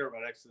Del Taco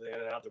right next to the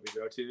In-N-Out that we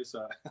go to.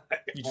 So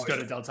you just go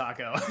to Del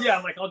Taco. Yeah,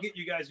 I'm like, I'll get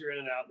you guys your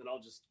In-N-Out, and then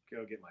I'll just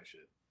go get my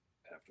shit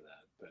after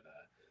that. But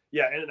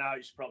yeah, In-N-Out,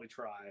 you should probably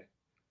try.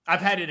 I've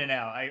had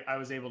In-N-Out. I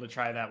was able to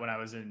try that when I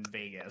was in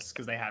Vegas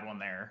because they had one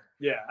there.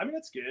 Yeah, I mean,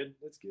 that's good.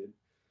 That's good.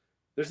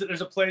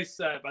 There's a place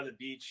by the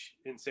beach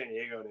in San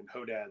Diego named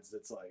Hodad's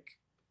that's like,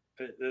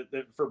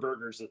 for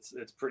burgers,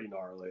 it's pretty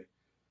gnarly.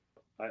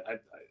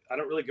 I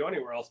don't really go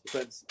anywhere else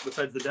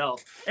besides the Del.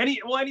 Any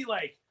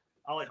like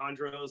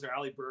Alejandro's or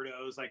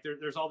Aliberto's, like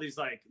there's all these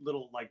like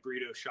little like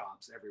burrito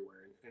shops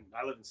everywhere, and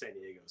I live in San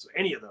Diego, so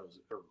any of those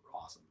are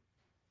awesome.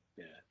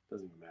 Yeah,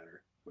 doesn't even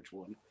matter which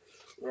one.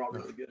 They're all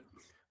really good.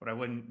 What I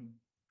wouldn't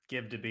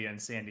give to be in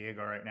San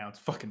Diego right now. It's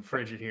fucking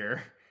frigid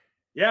here.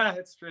 Yeah,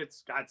 it's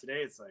God,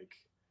 today it's like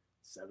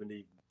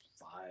 75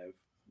 and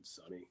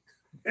sunny.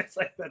 It's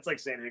like that's like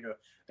San Diego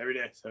every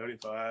day.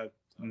 75.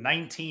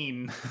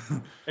 19.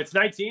 It's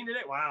 19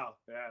 today. Wow.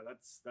 Yeah,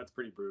 that's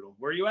pretty brutal.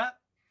 Where are you at?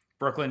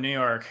 Brooklyn, New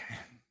York.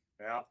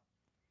 Yeah,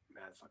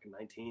 man, fucking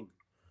 19.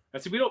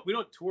 And so we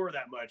don't tour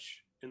that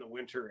much in the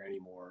winter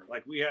anymore.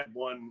 Like we had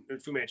one,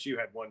 Fu Manchu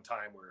had one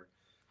time where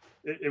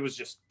it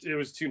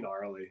was too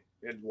gnarly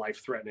and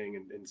life threatening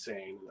and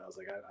insane. And I was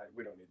like,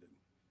 we don't need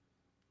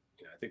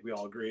to. I think we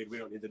all agreed we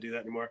don't need to do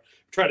that anymore.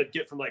 Try to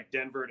get from like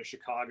Denver to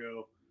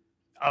Chicago.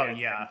 Oh, and,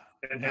 yeah.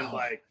 And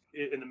like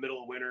in the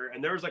middle of winter.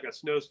 And there was like a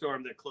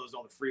snowstorm that closed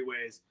all the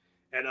freeways.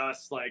 And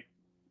us like,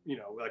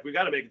 like we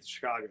got to make it to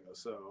Chicago.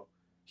 So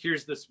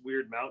here's this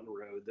weird mountain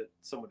road that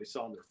somebody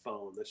saw on their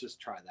phone. Let's just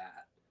try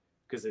that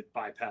because it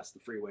bypassed the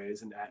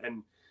freeways.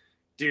 And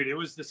dude, it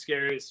was the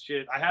scariest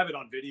shit. I have it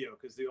on video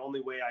because the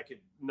only way I could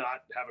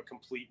not have a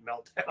complete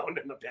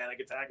meltdown and a panic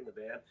attack in the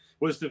van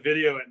was to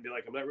video it and be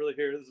like, I'm not really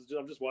here.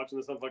 I'm just watching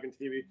this on fucking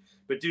TV.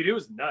 But dude, it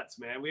was nuts,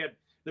 man. We had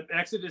the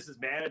Exodus's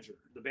manager,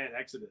 the band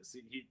Exodus.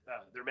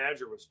 Their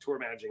manager was tour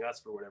managing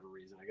us for whatever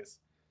reason. I guess.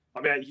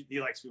 I mean,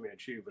 he likes Fu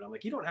Manchu, but I'm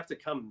like, you don't have to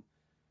come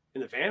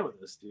in the van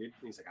with us, dude. And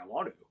he's like, I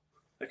want to.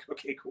 Like,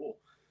 okay, cool.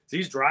 So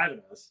he's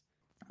driving us.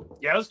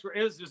 Yeah,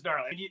 it was just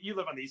gnarly. You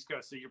live on the East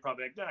Coast, so you're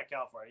probably like,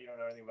 California, you don't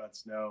know anything about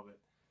snow.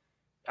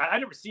 But I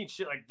never seen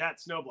shit like that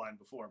snowblind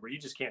before, where you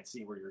just can't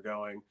see where you're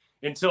going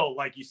until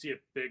like you see a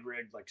big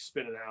rig like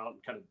spinning out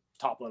and kind of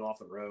toppling off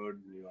the road,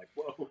 and you're like,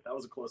 whoa, that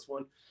was a close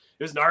one.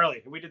 It was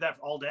gnarly, and we did that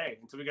all day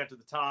until we got to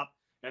the top,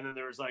 and then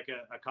there was like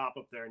a cop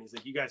up there, and he's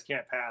like, you guys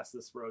can't pass,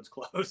 this road's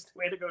closed.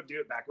 We had to go do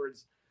it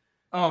backwards.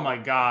 Oh my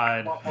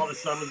God. While the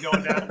sun was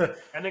going down.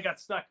 And we got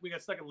stuck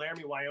in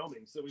Laramie,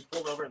 Wyoming. So we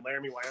pulled over in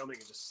Laramie, Wyoming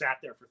and just sat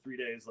there for 3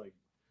 days, like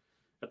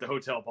at the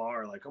hotel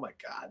bar. Like, oh my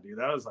God, dude,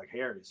 that was like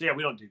hairy. So yeah,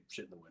 we don't do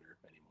shit in the winter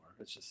anymore.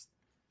 It's just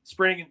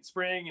spring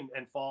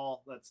and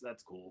fall.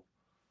 That's cool.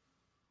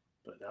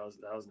 But that was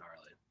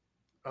gnarly.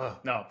 Oh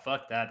no,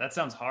 fuck that. That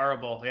sounds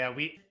horrible. Yeah,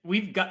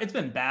 we've got, it's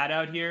been bad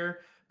out here,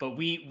 but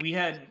we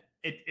had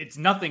it's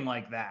nothing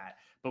like that.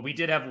 But we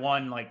did have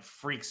one like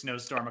freak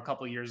snowstorm a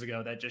couple of years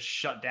ago that just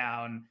shut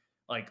down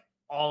like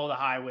all the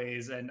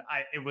highways. And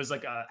it was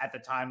like at the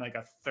time, like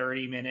a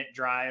 30-minute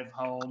drive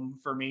home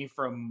for me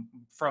from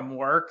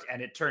work.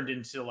 And it turned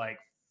into like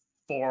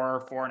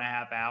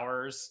 4.5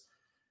 hours.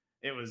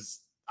 It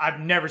was I've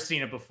never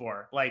seen it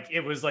before. Like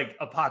it was like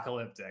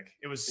apocalyptic.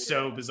 It was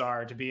so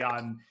bizarre to be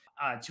on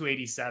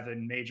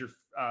 287 major,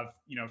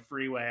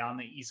 freeway on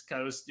the East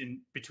Coast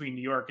in between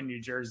New York and New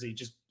Jersey.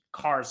 Just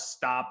cars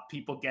stop,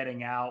 people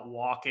getting out,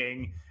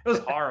 walking. It was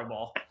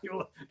horrible.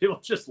 People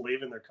just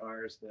leaving their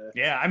cars.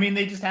 Yeah, I mean,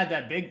 they just had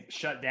that big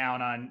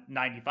shutdown on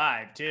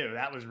 95 too.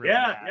 That was really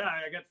bad. Yeah.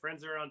 I got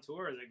friends that are on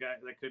tour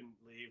that couldn't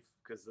leave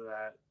because of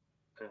that.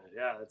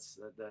 That's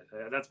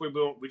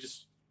we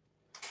just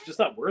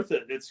not worth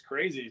it. It's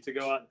crazy to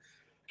go out.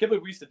 I can't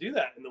believe we used to do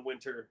that in the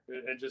winter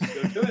and just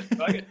go to it,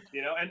 fuck it,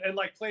 and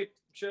like play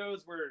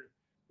shows where,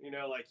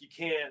 like you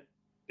can't,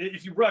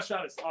 if you rush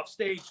out off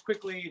stage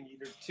quickly and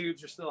your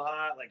tubes are still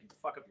hot, like you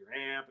fuck up your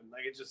amp and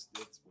like it's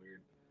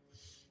weird.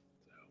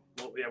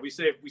 So, well, yeah, we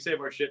save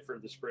our shit for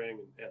the spring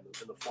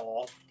and the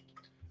fall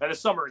and the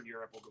summer in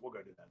Europe. We'll go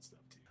do that stuff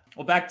too.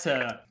 Well, back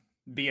to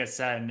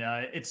BSN,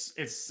 it's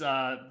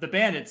the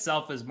band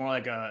itself is more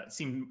like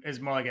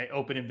an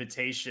open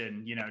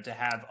invitation, to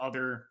have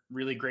other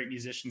really great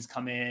musicians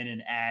come in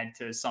and add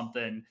to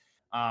something,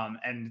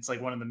 and it's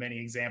like one of the many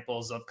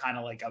examples of kind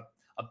of like a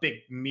big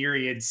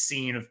myriad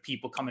scene of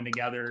people coming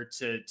together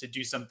to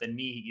do something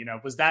neat.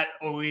 Was that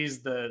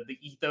always the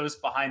ethos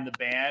behind the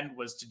band,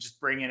 was to just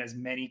bring in as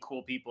many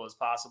cool people as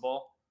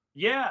possible?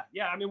 Yeah.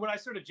 I mean, when I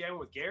started jamming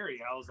with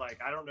Gary, I was like,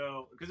 I don't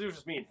know, because it was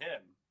just me and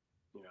him,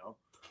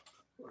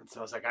 And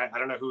so I was like, I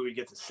don't know who we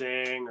get to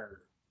sing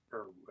or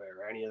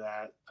any of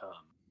that.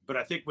 But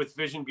I think with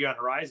Vision Beyond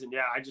Horizon,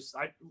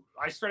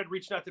 I started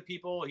reaching out to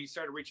people. He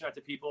started reaching out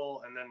to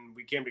people, and then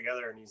we came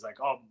together. And he's like,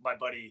 "Oh, my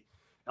buddy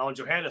Alan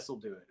Johannes will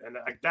do it." And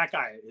that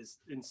guy is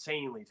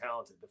insanely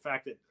talented. The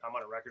fact that I'm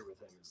on a record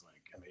with him is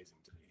like amazing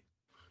to me.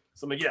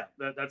 So I'm like, yeah,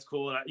 that's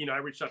cool. And I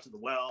reached out to The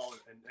Well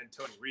and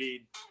Tony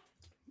Reed,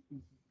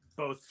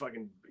 both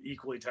fucking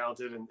equally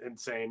talented and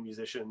insane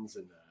musicians.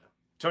 And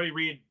Tony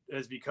Reed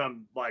has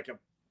become like a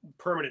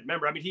permanent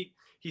member. I mean,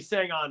 he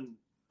sang on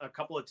a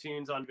couple of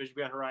tunes on Vision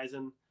Beyond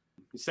Horizon.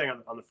 He sang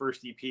on the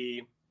first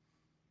EP,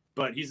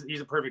 but he's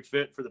a perfect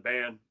fit for the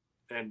band.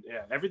 And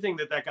yeah, everything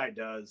that guy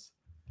does,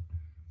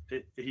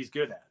 he's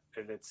good at,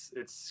 and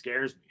it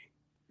scares me.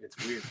 It's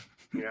weird,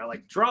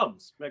 like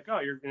drums. Like, oh,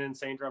 you're an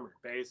insane drummer.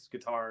 Bass,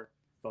 guitar,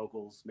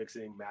 vocals,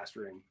 mixing,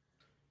 mastering.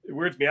 It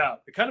weirds me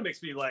out. It kind of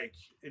makes me like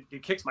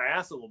it kicks my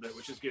ass a little bit,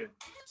 which is good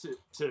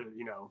to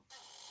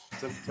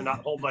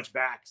not hold much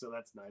back. So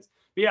that's nice.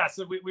 But yeah,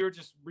 so we were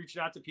just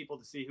reaching out to people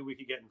to see who we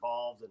could get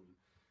involved,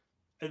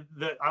 and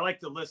I like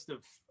the list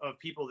of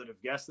people that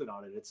have guested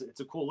on it. It's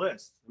a cool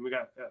list. And we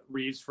got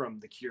Reeves from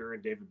The Cure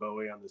and David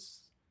Bowie on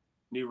this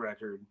new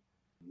record.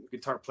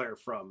 Guitar player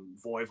from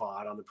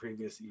Voivod on the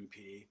previous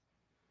EP.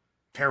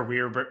 Per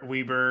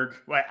Weberg.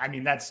 Well, I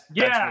mean, that's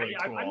really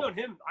cool.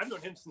 I've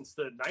known him since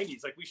the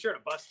 90s. Like we shared a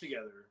bus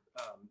together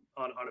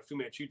on a Fu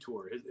Manchu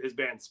tour. His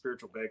band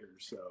Spiritual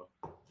Beggars. So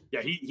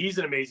yeah, he's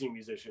an amazing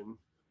musician.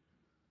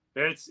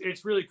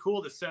 It's really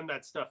cool to send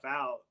that stuff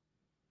out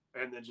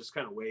and then just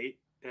kind of wait,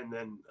 and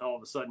then all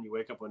of a sudden you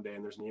wake up one day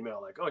and there's an email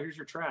like, "Oh, here's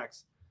your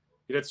tracks."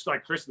 It's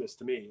like Christmas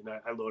to me, and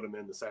I load them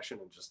in the session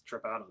and just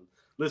trip out on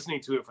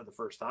listening to it for the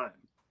first time,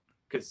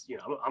 because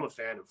I'm a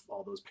fan of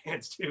all those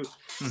bands too.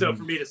 So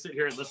for me to sit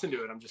here and listen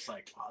to it, I'm just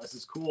like, wow, this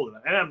is cool,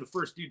 and I'm the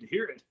first dude to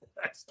hear it.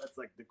 That's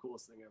like the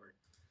coolest thing ever.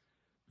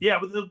 Yeah,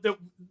 but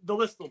the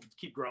list will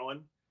keep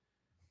growing.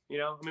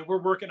 I mean,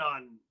 we're working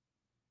on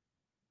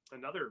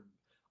another.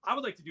 I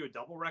would like to do a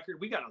double record.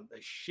 We got a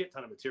shit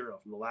ton of material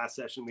from the last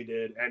session we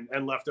did,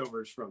 and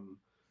leftovers from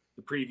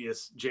the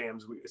previous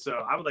jams.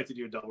 So I would like to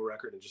do a double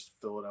record and just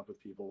fill it up with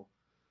people.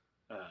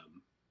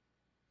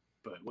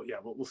 But yeah,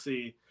 we'll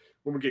see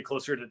when we get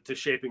closer to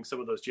shaping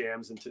some of those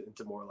jams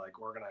into more like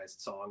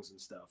organized songs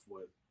and stuff,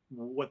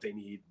 what they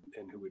need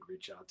and who we'd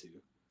reach out to.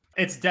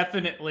 It's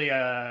definitely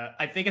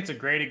I think it's a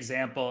great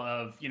example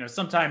of,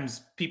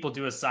 sometimes people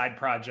do a side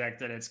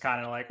project and it's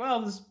kind of like,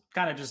 well, this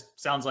kind of just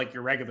sounds like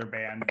your regular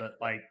band, but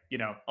like,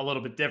 a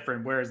little bit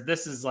different. Whereas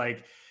this is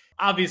like,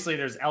 obviously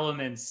there's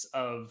elements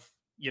of,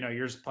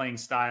 yours playing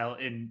style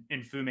in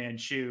Fu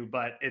Manchu,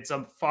 but it's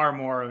a far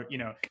more,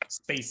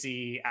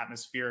 spacey,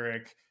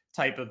 atmospheric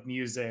type of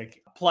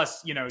music.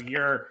 Plus,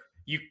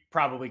 you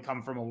probably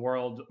come from a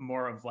world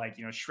more of like,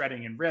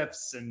 shredding and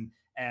riffs,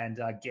 and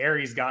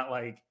Gary's got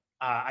like,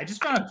 I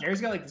just found out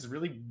Gary's got like this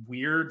really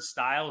weird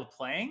style of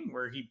playing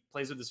where he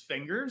plays with his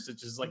fingers,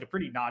 which is like a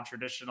pretty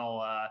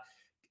non-traditional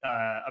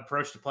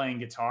approach to playing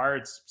guitar.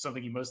 It's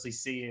something you mostly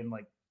see in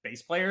like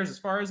bass players, as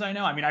far as I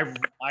know. I mean,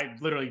 I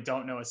literally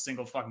don't know a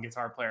single fucking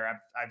guitar player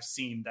I've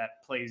seen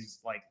that plays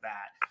like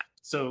that.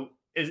 So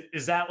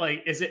is that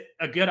like, it's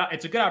a good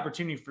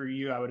opportunity for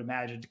you, I would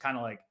imagine, to kind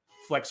of like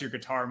flex your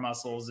guitar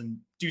muscles and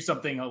do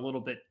something a little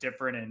bit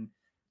different, and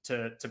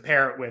to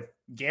pair it with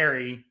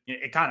Gary,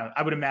 it kind of,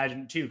 I would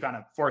imagine too, kind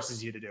of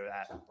forces you to do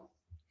that.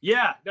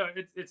 Yeah, no,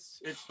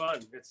 it's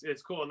fun.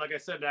 It's cool. And like I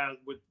said, now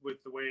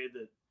with the way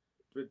that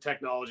the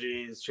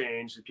technology has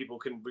changed, that people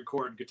can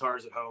record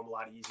guitars at home a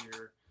lot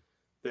easier,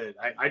 that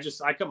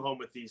I come home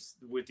with these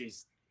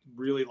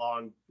really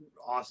long,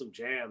 awesome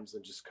jams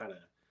and just kind of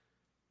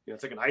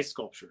it's like an ice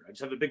sculpture. I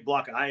just have a big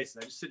block of ice,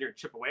 and I just sit here and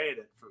chip away at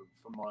it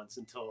for months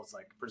until it's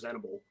like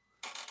presentable.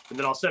 And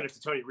then I'll send it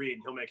to Tony Reed,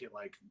 and he'll make it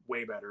like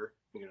way better,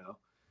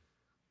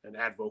 and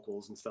add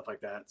vocals and stuff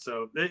like that.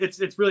 So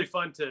it's really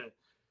fun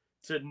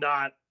to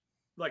not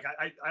like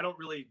I don't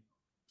really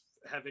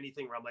have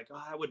anything where I'm like,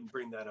 oh, I wouldn't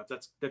bring that up.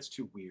 That's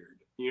too weird.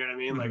 You know what I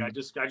mean? Mm-hmm. Like I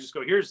just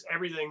go, here's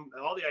everything,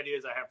 all the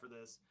ideas I have for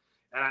this.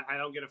 And I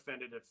don't get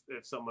offended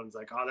if someone's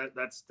like, oh,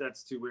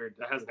 that's too weird.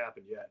 That hasn't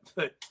happened yet.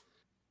 But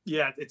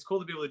yeah, it's cool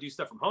to be able to do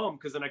stuff from home,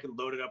 because then I can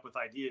load it up with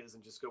ideas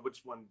and just go,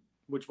 which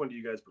one do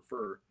you guys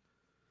prefer?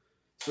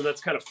 So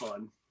that's kind of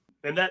fun.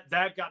 And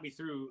that got me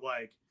through,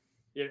 like,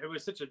 it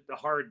was such a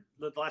hard,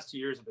 the last 2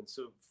 years have been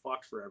so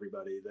fucked for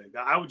everybody.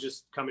 I would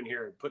just come in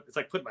here and it's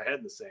like putting my head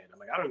in the sand. I'm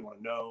like, I don't even want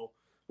to know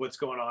what's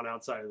going on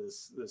outside of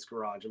this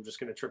garage. I'm just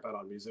going to trip out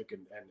on music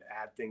and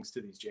add things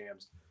to these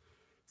jams.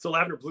 So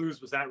Lavender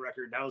Blues was that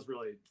record. That was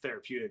really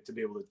therapeutic to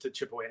be able to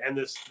chip away. And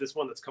this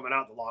one that's coming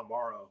out, The Long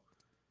Morrow,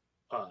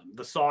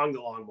 the song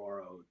The Long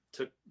Morrow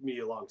took me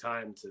a long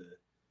time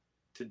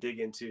to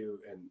dig into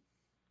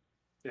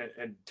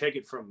and take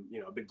it from,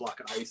 a big block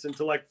of ice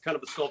into like kind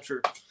of a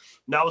sculpture.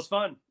 And that was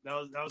fun. That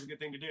was a good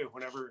thing to do.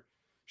 Whenever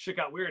shit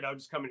got weird, I would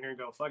just come in here and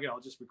go, fuck it,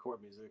 I'll just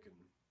record music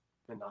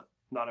and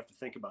not have to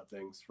think about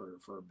things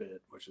for a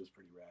bit, which is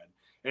pretty rad.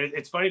 And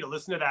it's funny to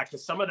listen to that,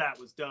 because some of that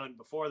was done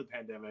before the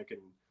pandemic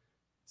and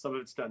some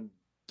of it's done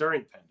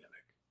during the pandemic.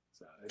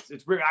 So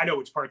it's weird. I know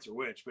which parts are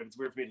which, but it's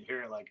weird for me to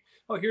hear it like,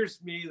 oh,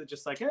 here's me that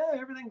just like,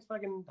 everything's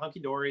fucking hunky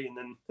dory. And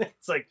then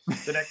it's like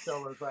the next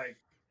film is like,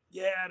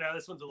 yeah, no,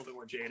 this one's a little bit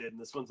more jaded, and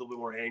this one's a little bit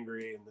more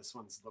angry, and this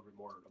one's a little bit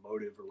more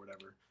emotive or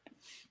whatever.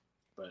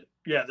 But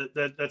yeah,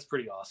 that's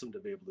pretty awesome to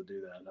be able to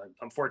do that.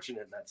 I'm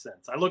fortunate in that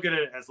sense. I look at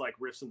it as like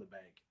riffs in the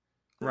bank.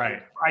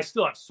 Right. I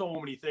still have so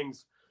many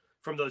things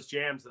from those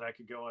jams that I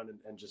could go on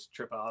and just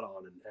trip out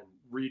on and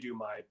redo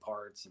my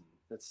parts. And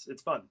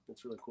it's fun.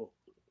 It's really cool.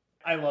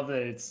 I love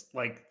that it's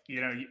like,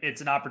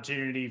 it's an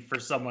opportunity for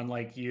someone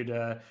like you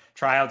to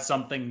try out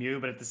something new,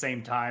 but at the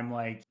same time,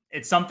 like,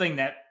 it's something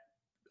that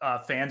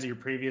fans of your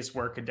previous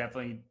work could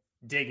definitely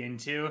dig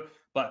into.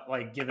 But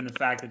like, given the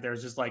fact that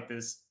there's just like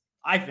this,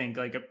 I think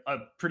like a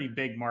pretty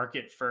big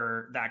market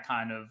for that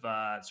kind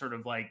of sort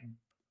of like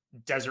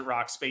desert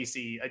rock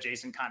spacey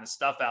adjacent kind of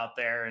stuff out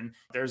there, and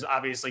there's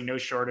obviously no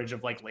shortage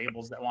of like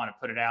labels that want to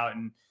put it out.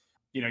 And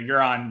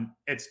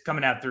it's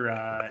coming out through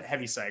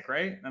Heavy Psych,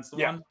 right? That's the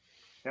one.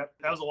 Yep,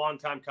 that was a long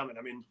time coming.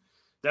 I mean,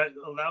 that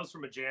was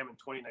from a jam in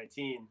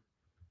 2019,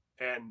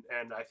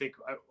 and I think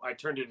I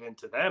turned it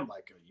into them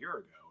like a year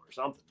ago or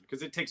something,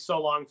 because it takes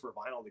so long for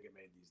vinyl to get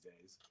made these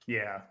days.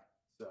 Yeah.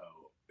 So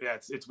yeah,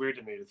 it's weird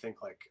to me to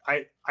think like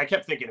I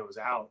kept thinking it was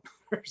out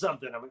or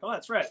something. I'm like, oh,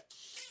 that's right.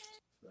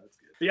 That's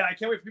good. But yeah, I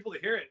can't wait for people to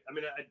hear it. I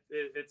mean,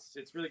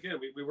 it's really good.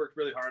 We worked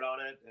really hard on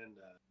it, and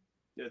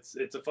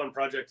it's a fun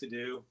project to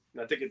do.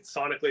 And I think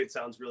sonically it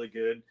sounds really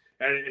good,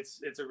 and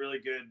it's a really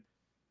good.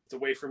 It's a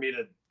way for me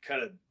to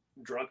kind of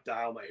drunk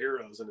dial my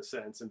heroes in a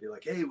sense and be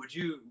like, hey, would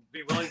you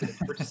be willing to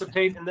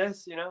participate in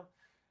this?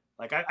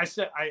 Like I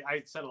sent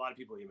a lot of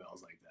people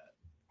emails like that.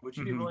 Would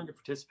you be willing to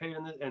participate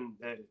in this? And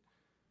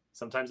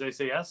sometimes they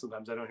say yes,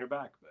 sometimes I don't hear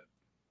back,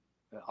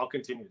 but I'll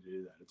continue to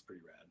do that. It's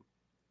pretty rad.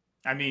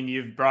 I mean,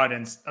 you've brought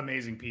in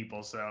amazing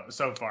people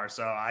so far,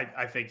 so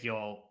I think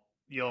you'll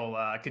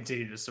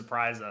continue to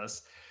surprise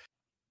us.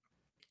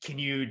 Can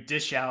you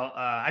dish out?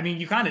 I mean,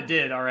 you kind of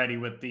did already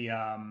with the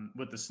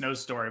snow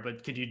story,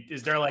 but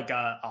is there like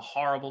a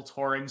horrible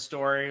touring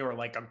story or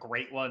like a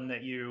great one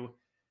that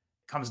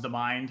comes to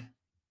mind?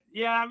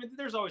 Yeah, I mean,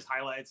 there's always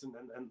highlights and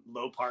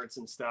low parts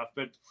and stuff,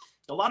 but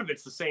a lot of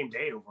it's the same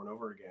day over and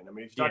over again. I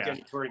mean, if you talk to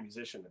any touring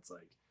musician, it's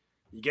like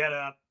you get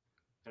up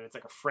and it's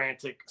like a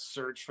frantic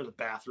search for the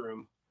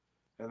bathroom,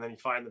 and then you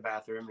find the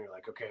bathroom and you're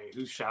like, okay,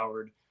 who's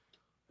showered?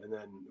 And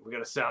then we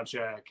got a sound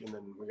check, and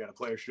then we got to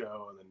play a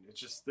show, and then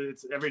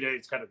it's every day.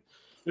 It's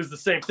the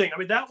same thing. I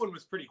mean, that one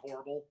was pretty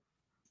horrible.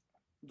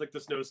 Like the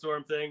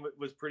snowstorm thing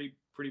was pretty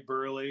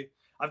burly.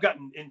 I've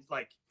gotten in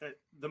like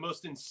the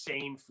most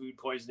insane food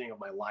poisoning of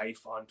my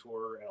life on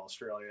tour in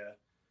Australia,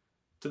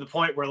 to the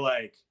point where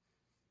like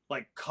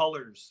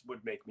colors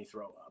would make me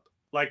throw up.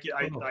 Like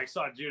I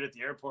saw a dude at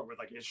the airport with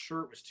like his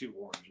shirt was too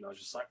orange, and I was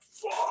just like,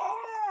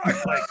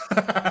 fuck!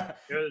 Like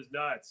it was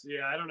nuts.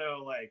 Yeah, I don't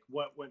know like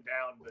what went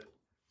down, but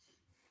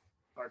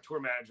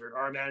our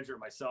manager and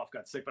myself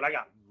got sick, but I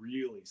got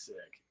really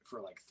sick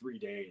for like 3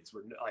 days.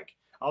 Where like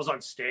I was on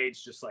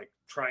stage just like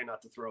trying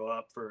not to throw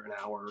up for an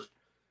hour.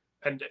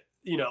 And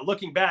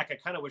looking back, I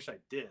kind of wish I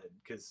did,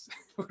 because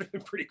it would have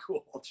been pretty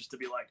cool just to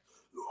be like,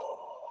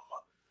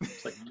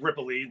 just like rip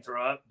a lead and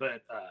throw up.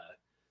 But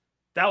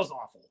that was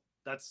awful.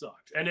 That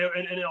sucked. And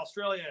in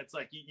Australia, it's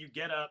like you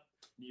get up,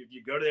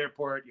 you go to the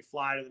airport, you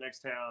fly to the next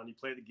town, you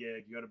play the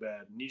gig, you go to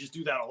bed, and you just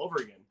do that all over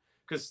again.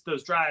 Because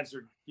those drives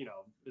are,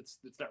 it's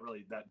not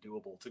really that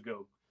doable to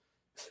go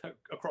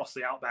across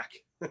the outback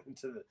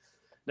to the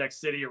next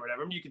city or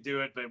whatever. I mean, you could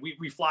do it, but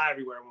we fly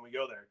everywhere when we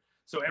go there.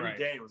 So every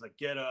day it was like,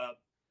 get up,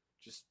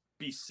 just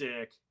be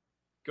sick,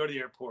 go to the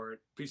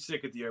airport, be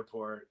sick at the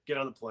airport, get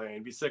on the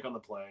plane, be sick on the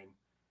plane.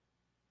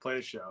 play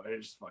the show, and it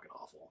was just fucking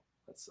awful.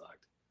 That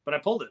sucked. But I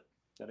pulled it.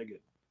 That I good.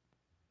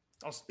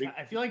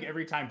 I feel like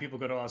every time people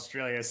go to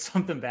Australia,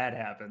 something bad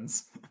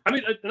happens. I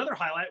mean, another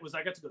highlight was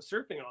I got to go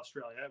surfing in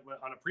Australia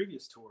on a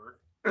previous tour.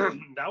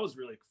 That was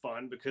really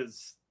fun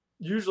because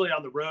usually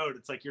on the road,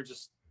 it's like you're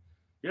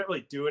not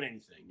really doing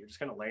anything. You're just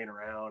kind of laying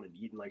around and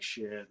eating like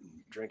shit and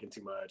drinking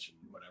too much and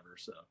whatever.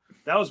 So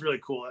that was really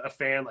cool. A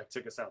fan like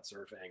took us out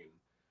surfing, and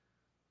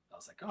I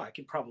was like, oh, I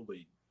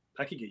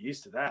could get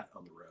used to that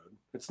on the road.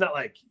 It's not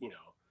like,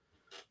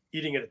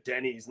 eating at a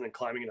Denny's and then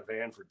climbing in a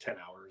van for 10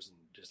 hours and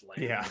just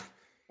laying,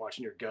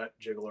 watching your gut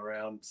jiggle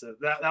around. So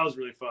that was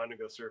really fun to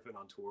go surfing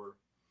on tour.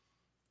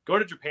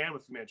 Going to Japan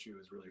with Fu Manchu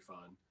was really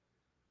fun.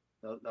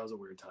 That was a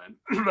weird time.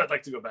 I'd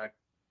like to go back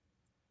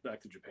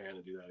to Japan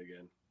and do that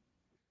again.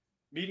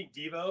 Meeting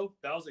Devo,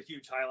 that was a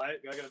huge highlight.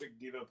 I got a big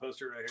Devo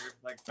poster right here.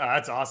 Like, oh,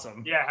 that's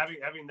awesome. Yeah,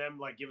 having them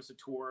like give us a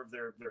tour of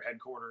their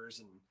headquarters,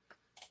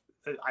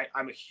 and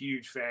I'm a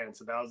huge fan.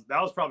 So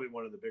that was probably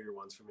one of the bigger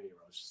ones for me,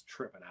 where I was just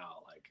tripping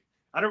out. Like,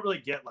 I don't really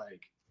get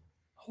like,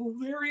 oh,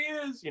 there he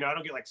is. I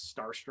don't get like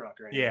starstruck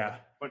or anything. Yeah.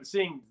 But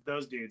seeing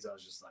those dudes, I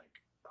was just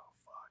like, oh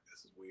fuck,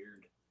 this is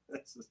weird.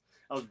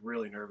 I was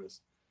really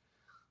nervous.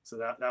 So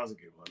that was a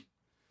good one.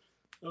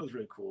 That was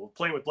really cool.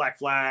 Playing with Black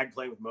Flag,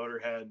 playing with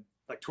Motorhead,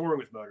 like touring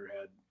with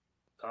Motorhead,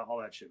 all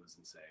that shit was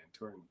insane.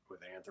 Touring with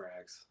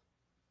Anthrax.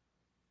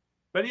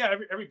 But yeah,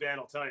 every band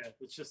will tell you,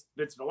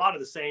 it's a lot of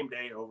the same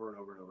day over and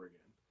over and over again.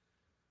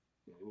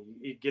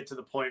 You get to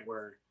the point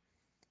where,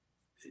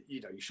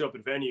 you show up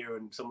at a venue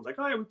and someone's like,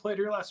 oh yeah, we played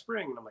here last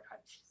spring. And I'm like,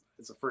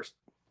 it's the first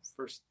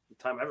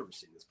time I've ever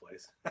seen this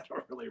place. I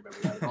don't really remember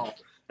that at all.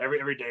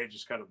 Every day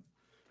just kind of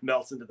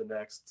melts into the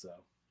next. So.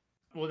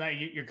 Well, now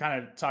you're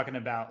kind of talking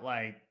about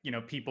like,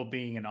 people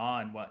being in awe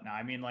and whatnot.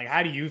 I mean, like,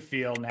 how do you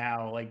feel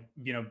now, like,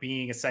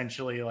 being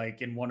essentially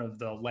like in one of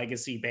the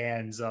legacy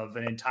bands of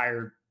an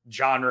entire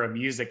genre of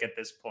music at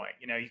this point?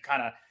 You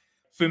kind of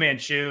Fu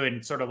Manchu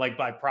and sort of like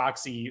by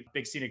proxy,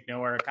 Big Scenic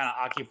Nowhere kind of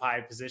occupy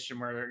a position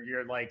where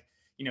you're like,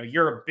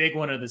 you're a big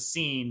one of the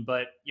scene,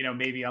 but,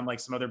 maybe unlike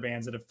some other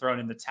bands that have thrown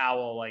in the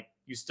towel, like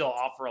you still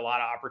offer a lot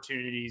of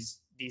opportunities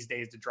these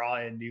days to draw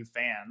in new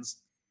fans.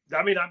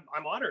 I mean,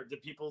 I'm honored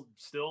that people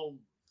still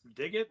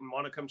dig it and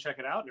want to come check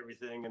it out and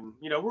everything. And,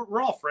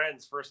 we're all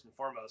friends first and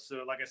foremost.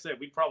 So like I said,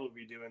 we'd probably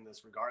be doing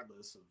this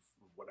regardless of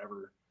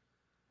whatever.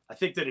 I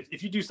think that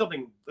if you do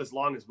something as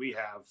long as we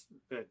have,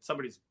 that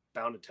somebody's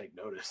bound to take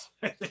notice.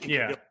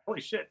 Yeah. Holy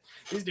shit.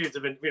 These dudes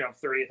have been,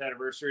 30th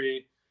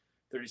anniversary,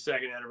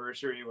 32nd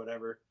anniversary,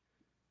 whatever.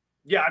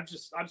 Yeah.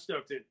 I'm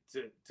stoked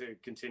to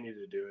continue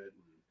to do it.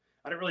 And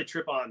I don't really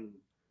trip on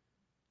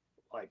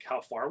like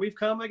how far we've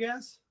come, I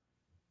guess.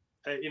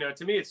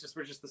 To me,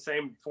 we're just the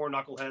same four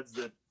knuckleheads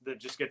that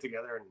just get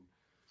together and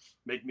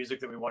make music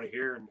that we want to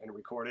hear and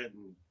record it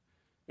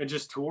and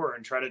just tour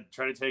and try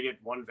to take it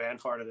one van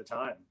fart at a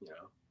time.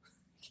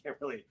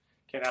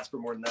 Can't ask for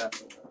more than that.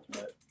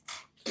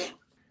 But.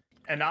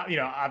 And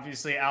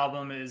obviously,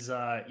 album is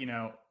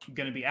going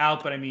to be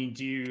out. But I mean,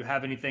 do you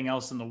have anything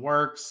else in the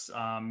works?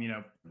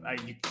 You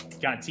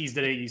kind of teased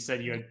it. You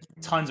said you had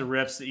tons of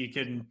riffs that you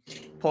can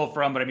pull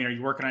from. But I mean, are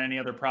you working on any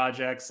other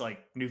projects like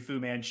new Fu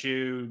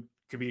Manchu?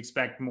 Could we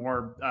expect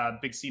more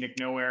Big Scenic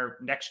Nowhere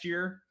next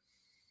year?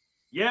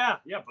 Yeah,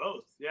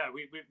 both. Yeah,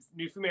 we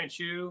new Fu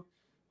Manchu.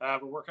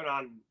 We're working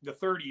on the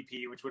third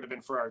EP, which would have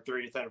been for our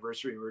 30th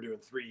anniversary. We're doing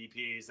 3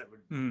 EPs that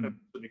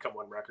would become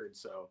one record.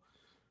 So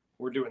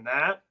we're doing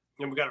that.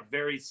 And we got a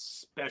very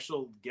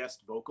special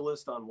guest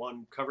vocalist on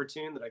one cover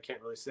tune that I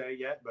can't really say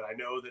yet, but I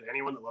know that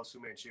anyone that loves Fu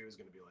Manchu is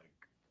going to be like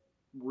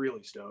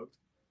really stoked.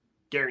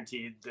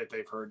 Guaranteed that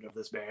they've heard of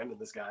this band and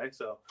this guy.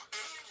 So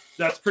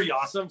that's pretty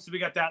awesome. So we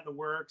got that in the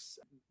works.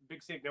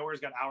 Big Scenic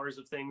Nowhere's got hours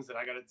of things that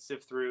I got to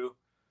sift through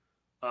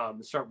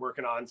and start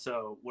working on.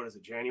 So what is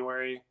it,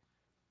 January?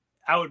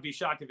 I would be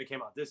shocked if it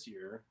came out this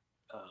year,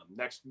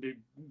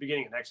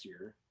 beginning of next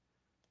year.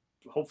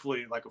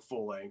 Hopefully like a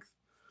full length,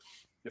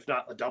 if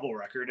not a double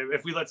record.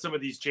 If we let some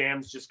of these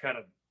jams just kind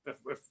of, if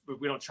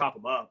we don't chop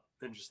them up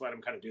and just let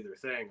them kind of do their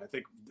thing, I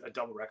think a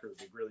double record would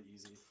be really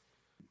easy.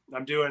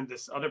 I'm doing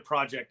this other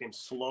project named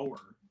Slower,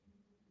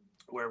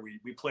 where we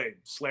play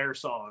Slayer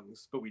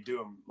songs, but we do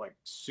them like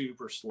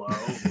super slow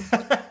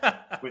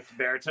with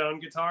baritone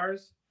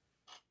guitars,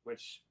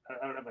 which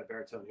I don't have my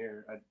baritone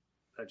here.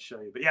 I'd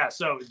show you, but yeah,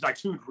 so it's like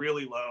tuned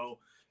really low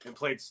and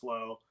played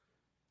slow.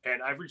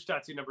 And I've reached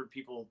out to a number of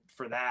people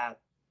for that.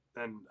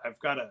 And I've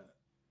got a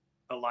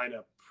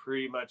lineup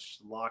pretty much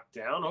locked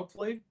down,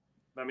 hopefully.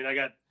 I mean, I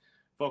got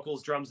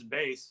vocals, drums, and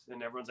bass,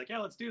 and everyone's like, yeah,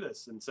 let's do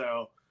this. And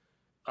so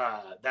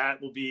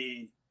that will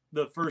be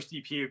the first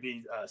EP would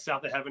be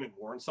South of Heaven and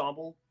War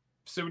Ensemble.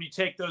 So when you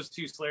take those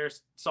two Slayer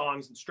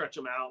songs and stretch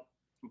them out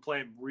and play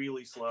them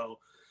really slow,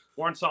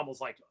 War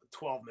Ensemble's like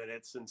 12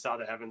 minutes and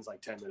South of Heaven's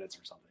like 10 minutes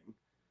or something.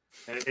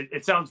 And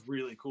it sounds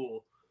really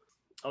cool.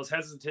 I was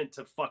hesitant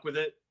to fuck with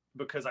it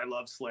because I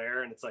love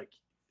Slayer, and it's like,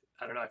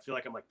 I don't know, I feel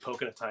like I'm like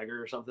poking a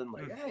tiger or something.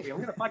 Like, hey, I'm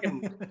gonna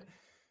fucking.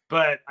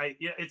 But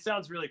it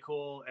sounds really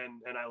cool,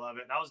 and I love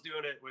it. And I was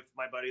doing it with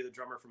my buddy, the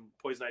drummer from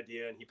Poison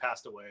Idea, and he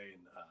passed away,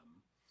 and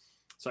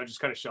So I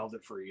just kind of shelved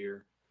it for a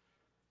year.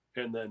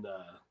 And then,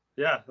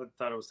 I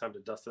thought it was time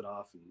to dust it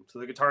off. And so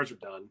the guitars are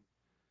done.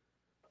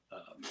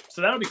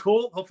 So that'll be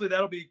cool. Hopefully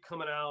that'll be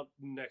coming out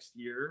next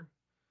year.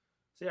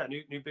 So yeah,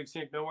 new Big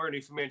Scenic Nowhere,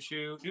 new Fu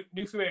Manchu,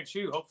 new Fu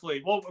Manchu.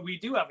 Hopefully, well, we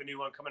do have a new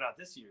one coming out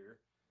this year.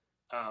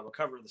 A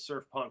cover of the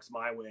Surf Punks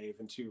My Wave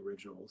and 2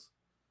 originals.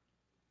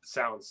 It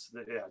sounds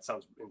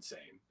insane.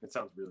 It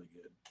sounds really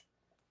good.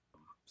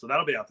 So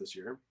that'll be out this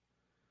year.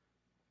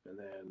 And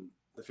then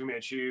the Fu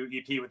Manchu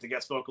EP with the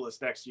guest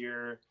vocalist next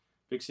year.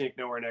 Big Scenic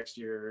Nowhere next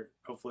year.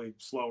 Hopefully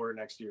Slower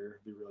next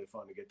year. It'd be really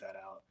fun to get that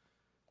out.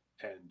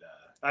 And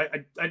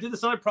I did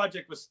this other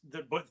project with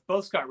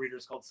both Scott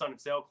Reeders called Sun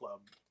and Sail Club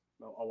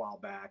a while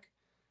back.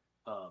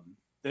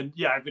 And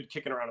yeah, I've been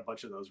kicking around a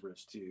bunch of those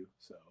riffs too.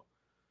 So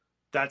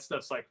that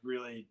stuff's like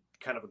really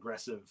kind of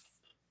aggressive,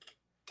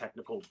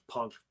 technical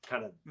punk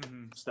kind of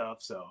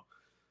stuff. So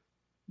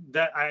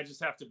that I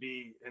just have to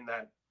be in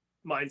that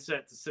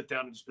mindset to sit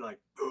down and just be like,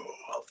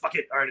 oh, fuck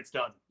it. All right, it's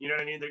done. You know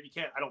what I mean?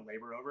 I don't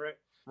labor over it.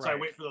 So I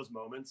wait for those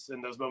moments,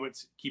 and those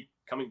moments keep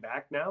coming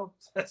back now.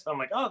 So I'm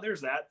like, oh,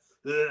 there's that.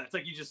 It's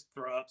like you just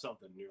throw up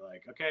something. And you're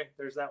like, okay,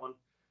 there's that one.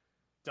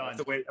 Done.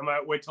 I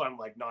might wait till I'm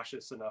like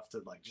nauseous enough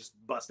to like just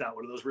bust out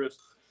one of those riffs.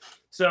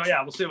 So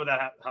yeah, we'll see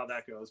how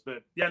that goes.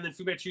 But yeah, and then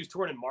Fu Manchu's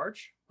touring in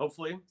March.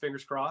 Hopefully,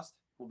 fingers crossed,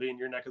 we'll be in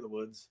your neck of the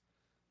woods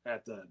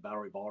at the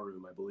Bowery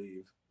Ballroom, I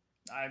believe.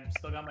 I've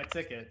still got my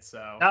ticket,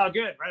 so. Oh,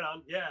 good, right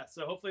on. Yeah,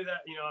 so hopefully that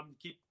I'm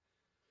keep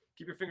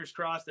your fingers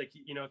crossed. I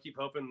keep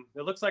hoping.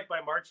 It looks like by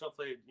March,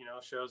 hopefully,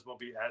 shows won't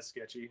be as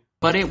sketchy.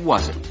 But it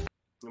wasn't.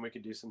 And we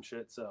can do some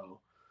shit.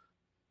 So,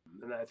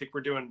 and I think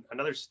we're doing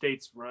another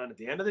States run at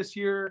the end of this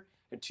year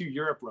and 2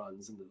 Europe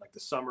runs in the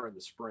summer and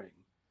the spring.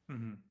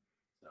 Mm-hmm.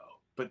 So,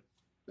 but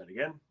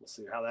again, we'll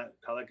see how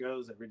that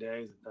goes. Every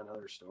day is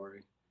another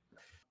story.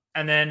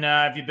 And then,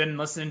 have you been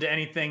listening to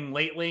anything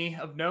lately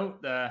of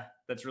note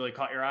that's really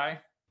caught your eye?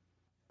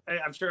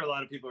 I'm sure a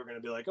lot of people are going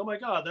to be like, "Oh my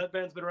god, that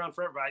band's been around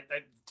forever."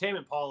 Tame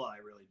Impala, I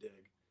really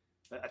dig.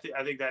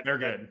 I think that they're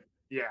good.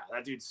 Yeah,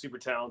 that dude's super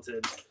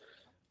talented.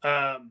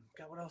 God,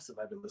 what else have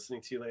I been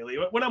listening to lately?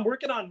 When I'm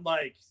working on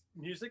like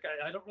music,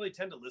 I don't really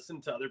tend to listen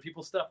to other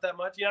people's stuff that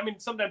much. I mean,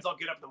 sometimes I'll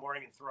get up in the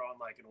morning and throw on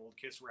like an old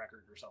Kiss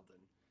record or something.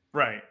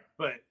 Right.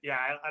 But yeah,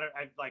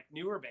 I like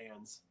newer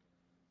bands.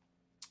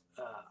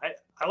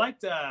 I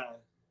liked. I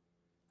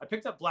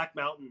picked up Black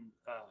Mountain.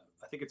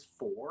 I think it's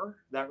 4.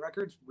 That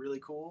record's really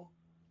cool.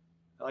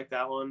 I like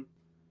that one.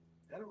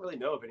 I don't really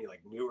know of any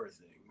like newer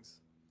things.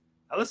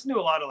 I listen to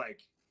a lot of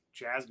like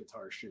jazz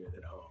guitar shit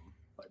at home,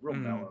 like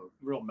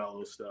real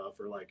mellow stuff,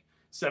 or like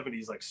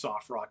 70s like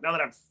soft rock. Now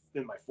that I'm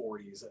in my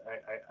 40s,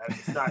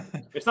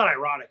 it's not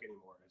ironic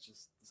anymore. It's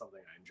just something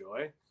I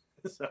enjoy.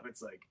 So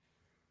it's like,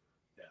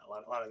 yeah,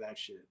 a lot of that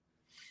shit.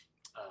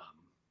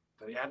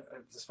 But yeah,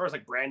 as far as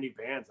like brand new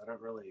bands, I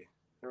don't really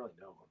know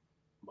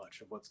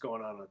much of what's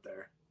going on out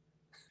there.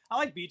 I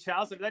like Beach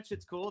House. I mean, that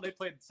shit's cool. They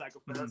played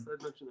Psychofest.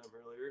 I mentioned them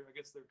earlier. I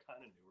guess they're kind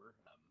of newer.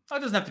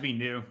 It doesn't have to be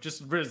new.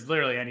 Just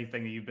literally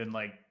anything that you've been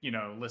like,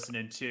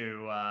 listening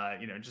to,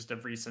 just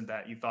of recent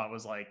that you thought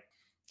was like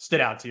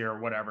stood out to you or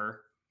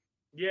whatever.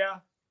 Yeah,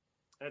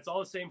 it's all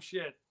the same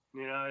shit.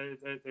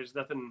 There's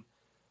nothing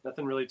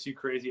really too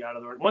crazy out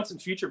of the ordinary. Once in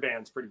Future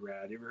Band's pretty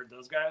rad. You ever heard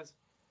those guys?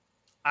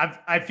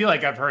 I feel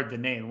like I've heard the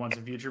name Once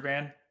in Future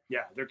Band.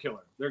 Yeah, they're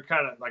killer. They're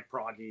kind of like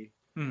proggy.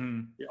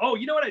 Mm-hmm. Oh,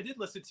 you know what I did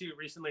listen to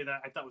recently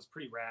that I thought was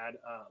pretty rad?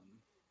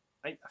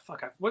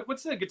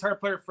 What's the guitar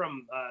player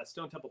from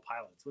Stone Temple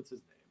Pilots? What's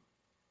his name?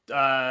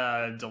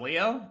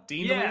 DeLeo?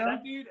 Dean yeah, DeLeo?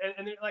 That dude.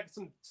 And they're like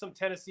some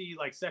Tennessee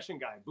like session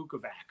guy,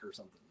 Bukovac or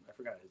something. I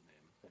forgot his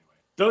name.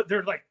 Anyway,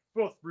 they're like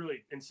both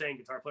really insane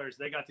guitar players.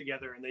 They got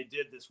together and they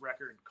did this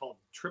record called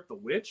Trip the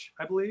Witch,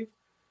 I believe.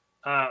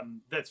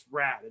 That's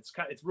rad. It's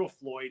real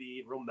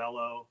Floydy, real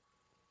mellow,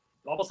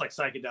 almost like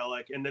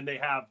psychedelic. And then they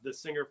have the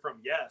singer from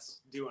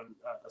Yes doing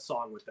a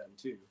song with them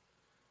too.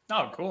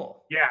 Oh,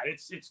 cool. Yeah,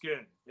 it's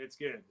good. It's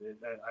good.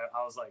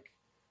 I was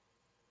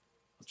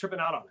tripping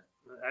out on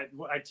it.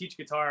 I teach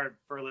guitar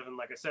for a living,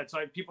 like I said.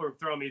 So people are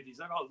throwing me these,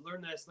 like, oh,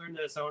 learn this.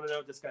 I want to know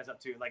what this guy's up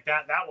to. Like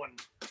that one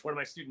of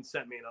my students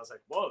sent me, and I was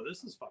like, whoa,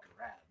 this is fucking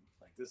rad.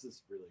 Like, this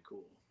is really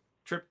cool.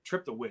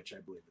 Trip the Witch,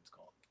 I believe it's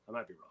called. I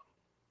might be wrong.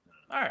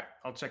 All right,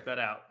 I'll check that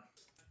out.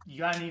 You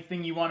got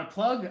anything you want to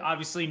plug?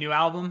 Obviously, new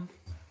album.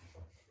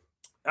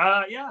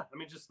 Yeah. I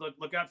mean, just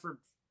look out for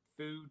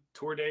food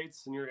tour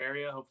dates in your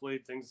area. Hopefully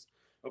things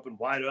open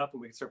wide up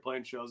and we can start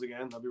playing shows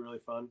again. That'll be really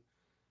fun.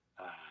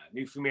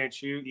 New Fu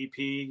Manchu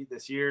EP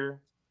this year,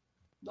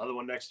 another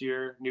one next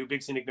year, new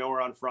Big Scenic Nowhere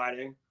on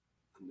Friday,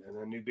 and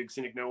then new Big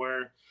Scenic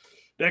Nowhere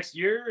next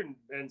year,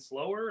 and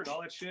Slower and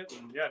all that shit.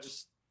 And yeah,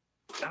 just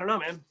I don't know,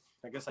 man.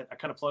 I guess I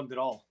kind of plugged it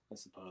all, I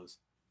suppose.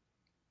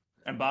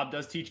 And Bob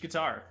does teach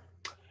guitar.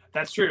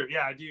 That's true.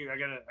 Yeah, I do. I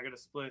gotta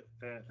split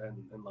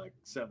in like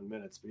 7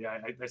 minutes. But yeah,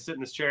 I sit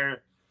in this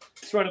chair,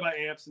 surrounded by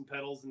amps and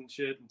pedals and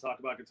shit, and talk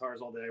about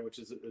guitars all day, which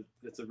is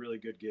it's a really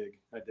good gig.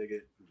 I dig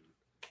it.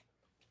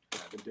 Yeah,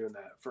 I've been doing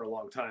that for a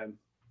long time.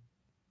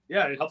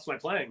 Yeah, it helps my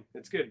playing.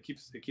 It's good.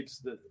 It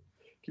keeps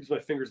my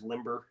fingers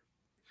limber.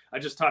 I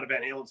just taught a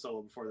Van Halen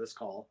solo before this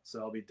call, so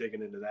I'll be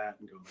digging into that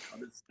and going, oh,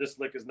 this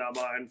lick is now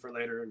mine for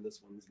later, and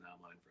this one's now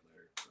mine for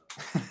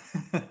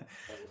later. So,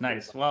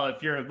 nice. Well,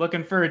 if you're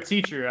looking for a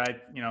teacher,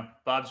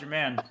 Bob's your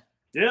man.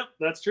 Yeah,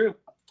 that's true.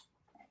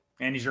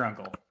 And he's your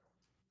uncle.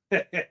 I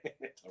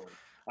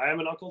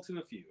am an uncle to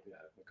a few. Yeah,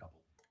 a couple.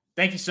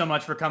 Thank you so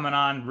much for coming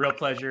on. Real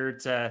pleasure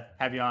to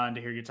have you on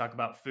to hear you talk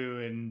about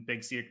Foo and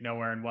Big Secret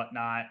Nowhere and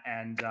whatnot.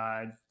 And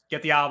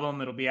get the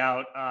album. It'll be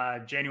out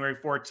January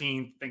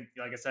 14th.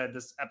 Like I said,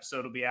 this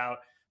episode will be out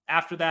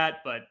after that,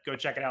 but go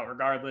check it out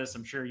regardless.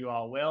 I'm sure you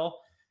all will.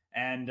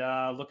 And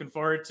looking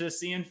forward to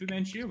seeing Fu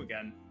Manchu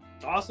again.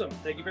 Awesome.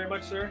 Thank you very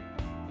much, sir.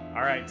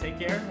 All right, take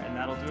care. And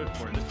that'll do it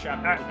for this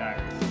chapter of the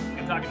Diaries.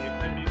 Good talking to you.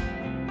 Thank you.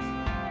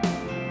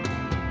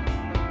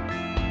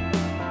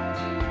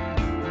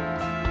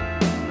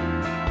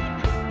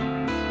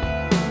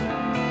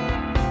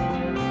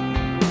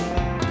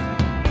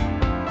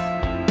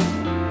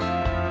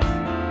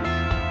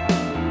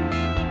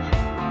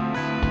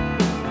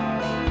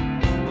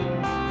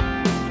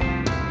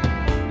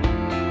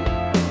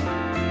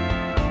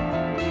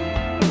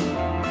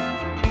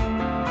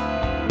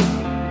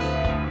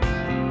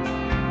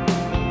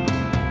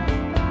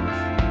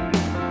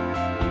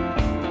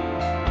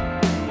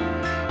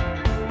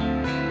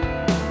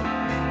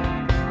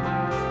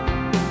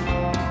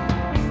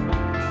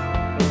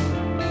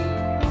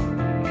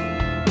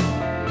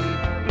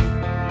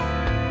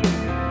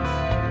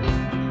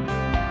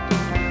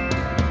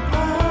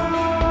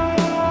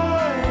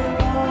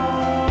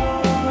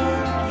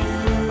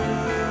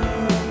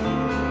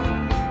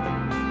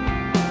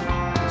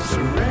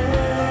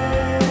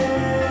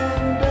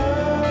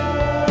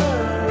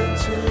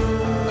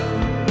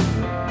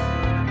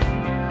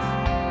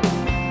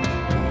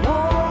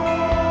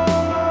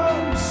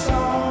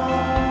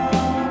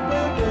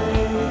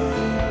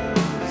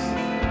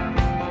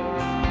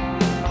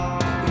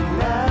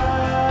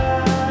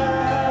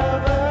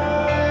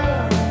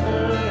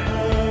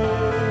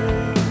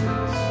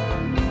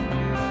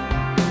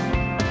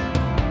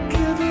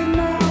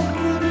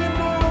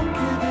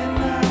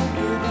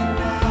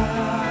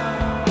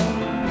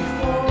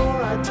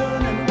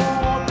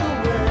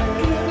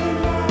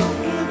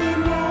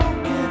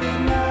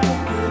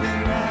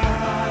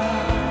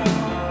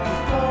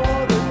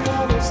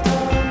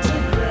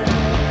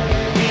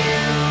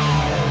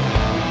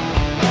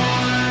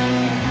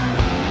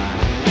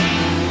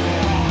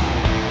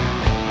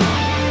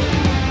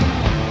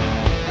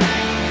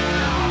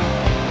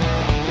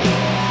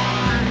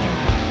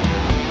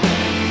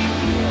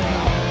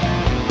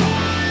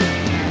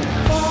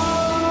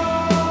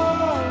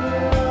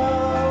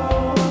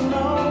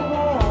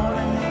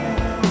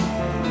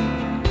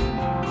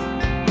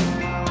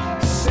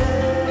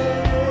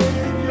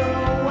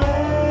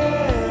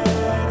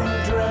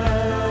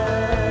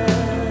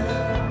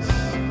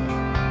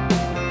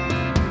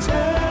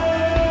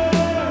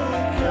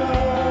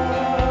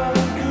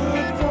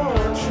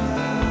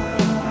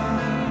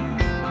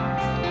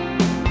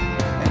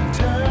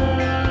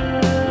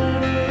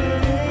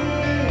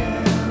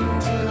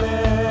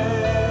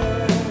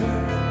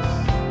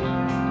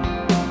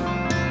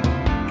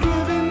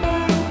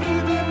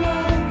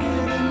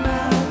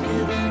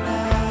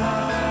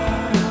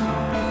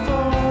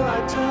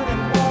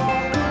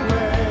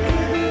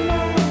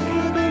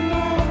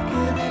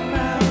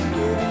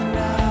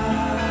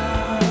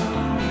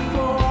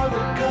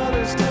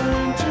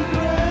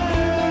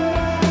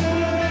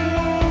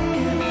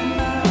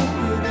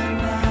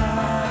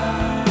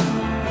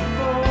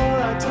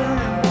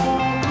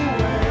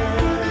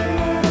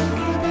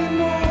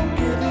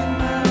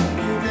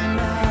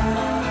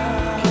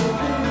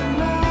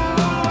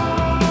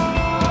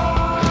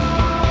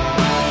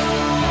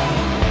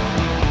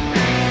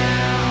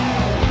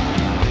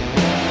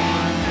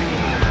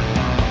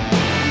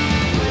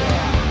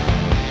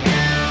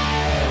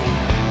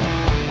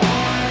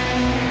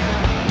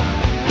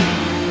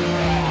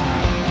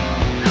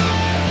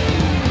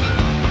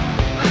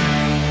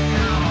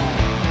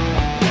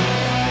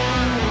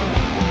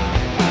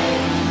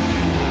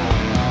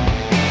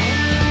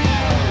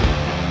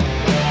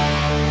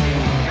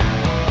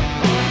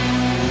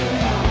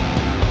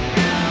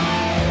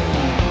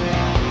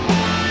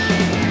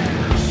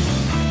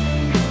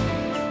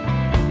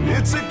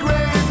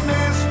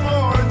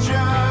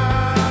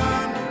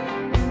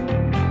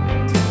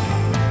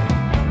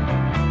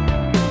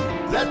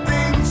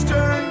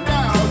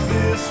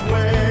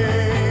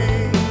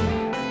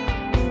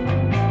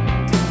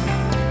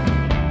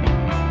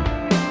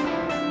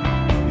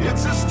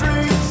 It's a strange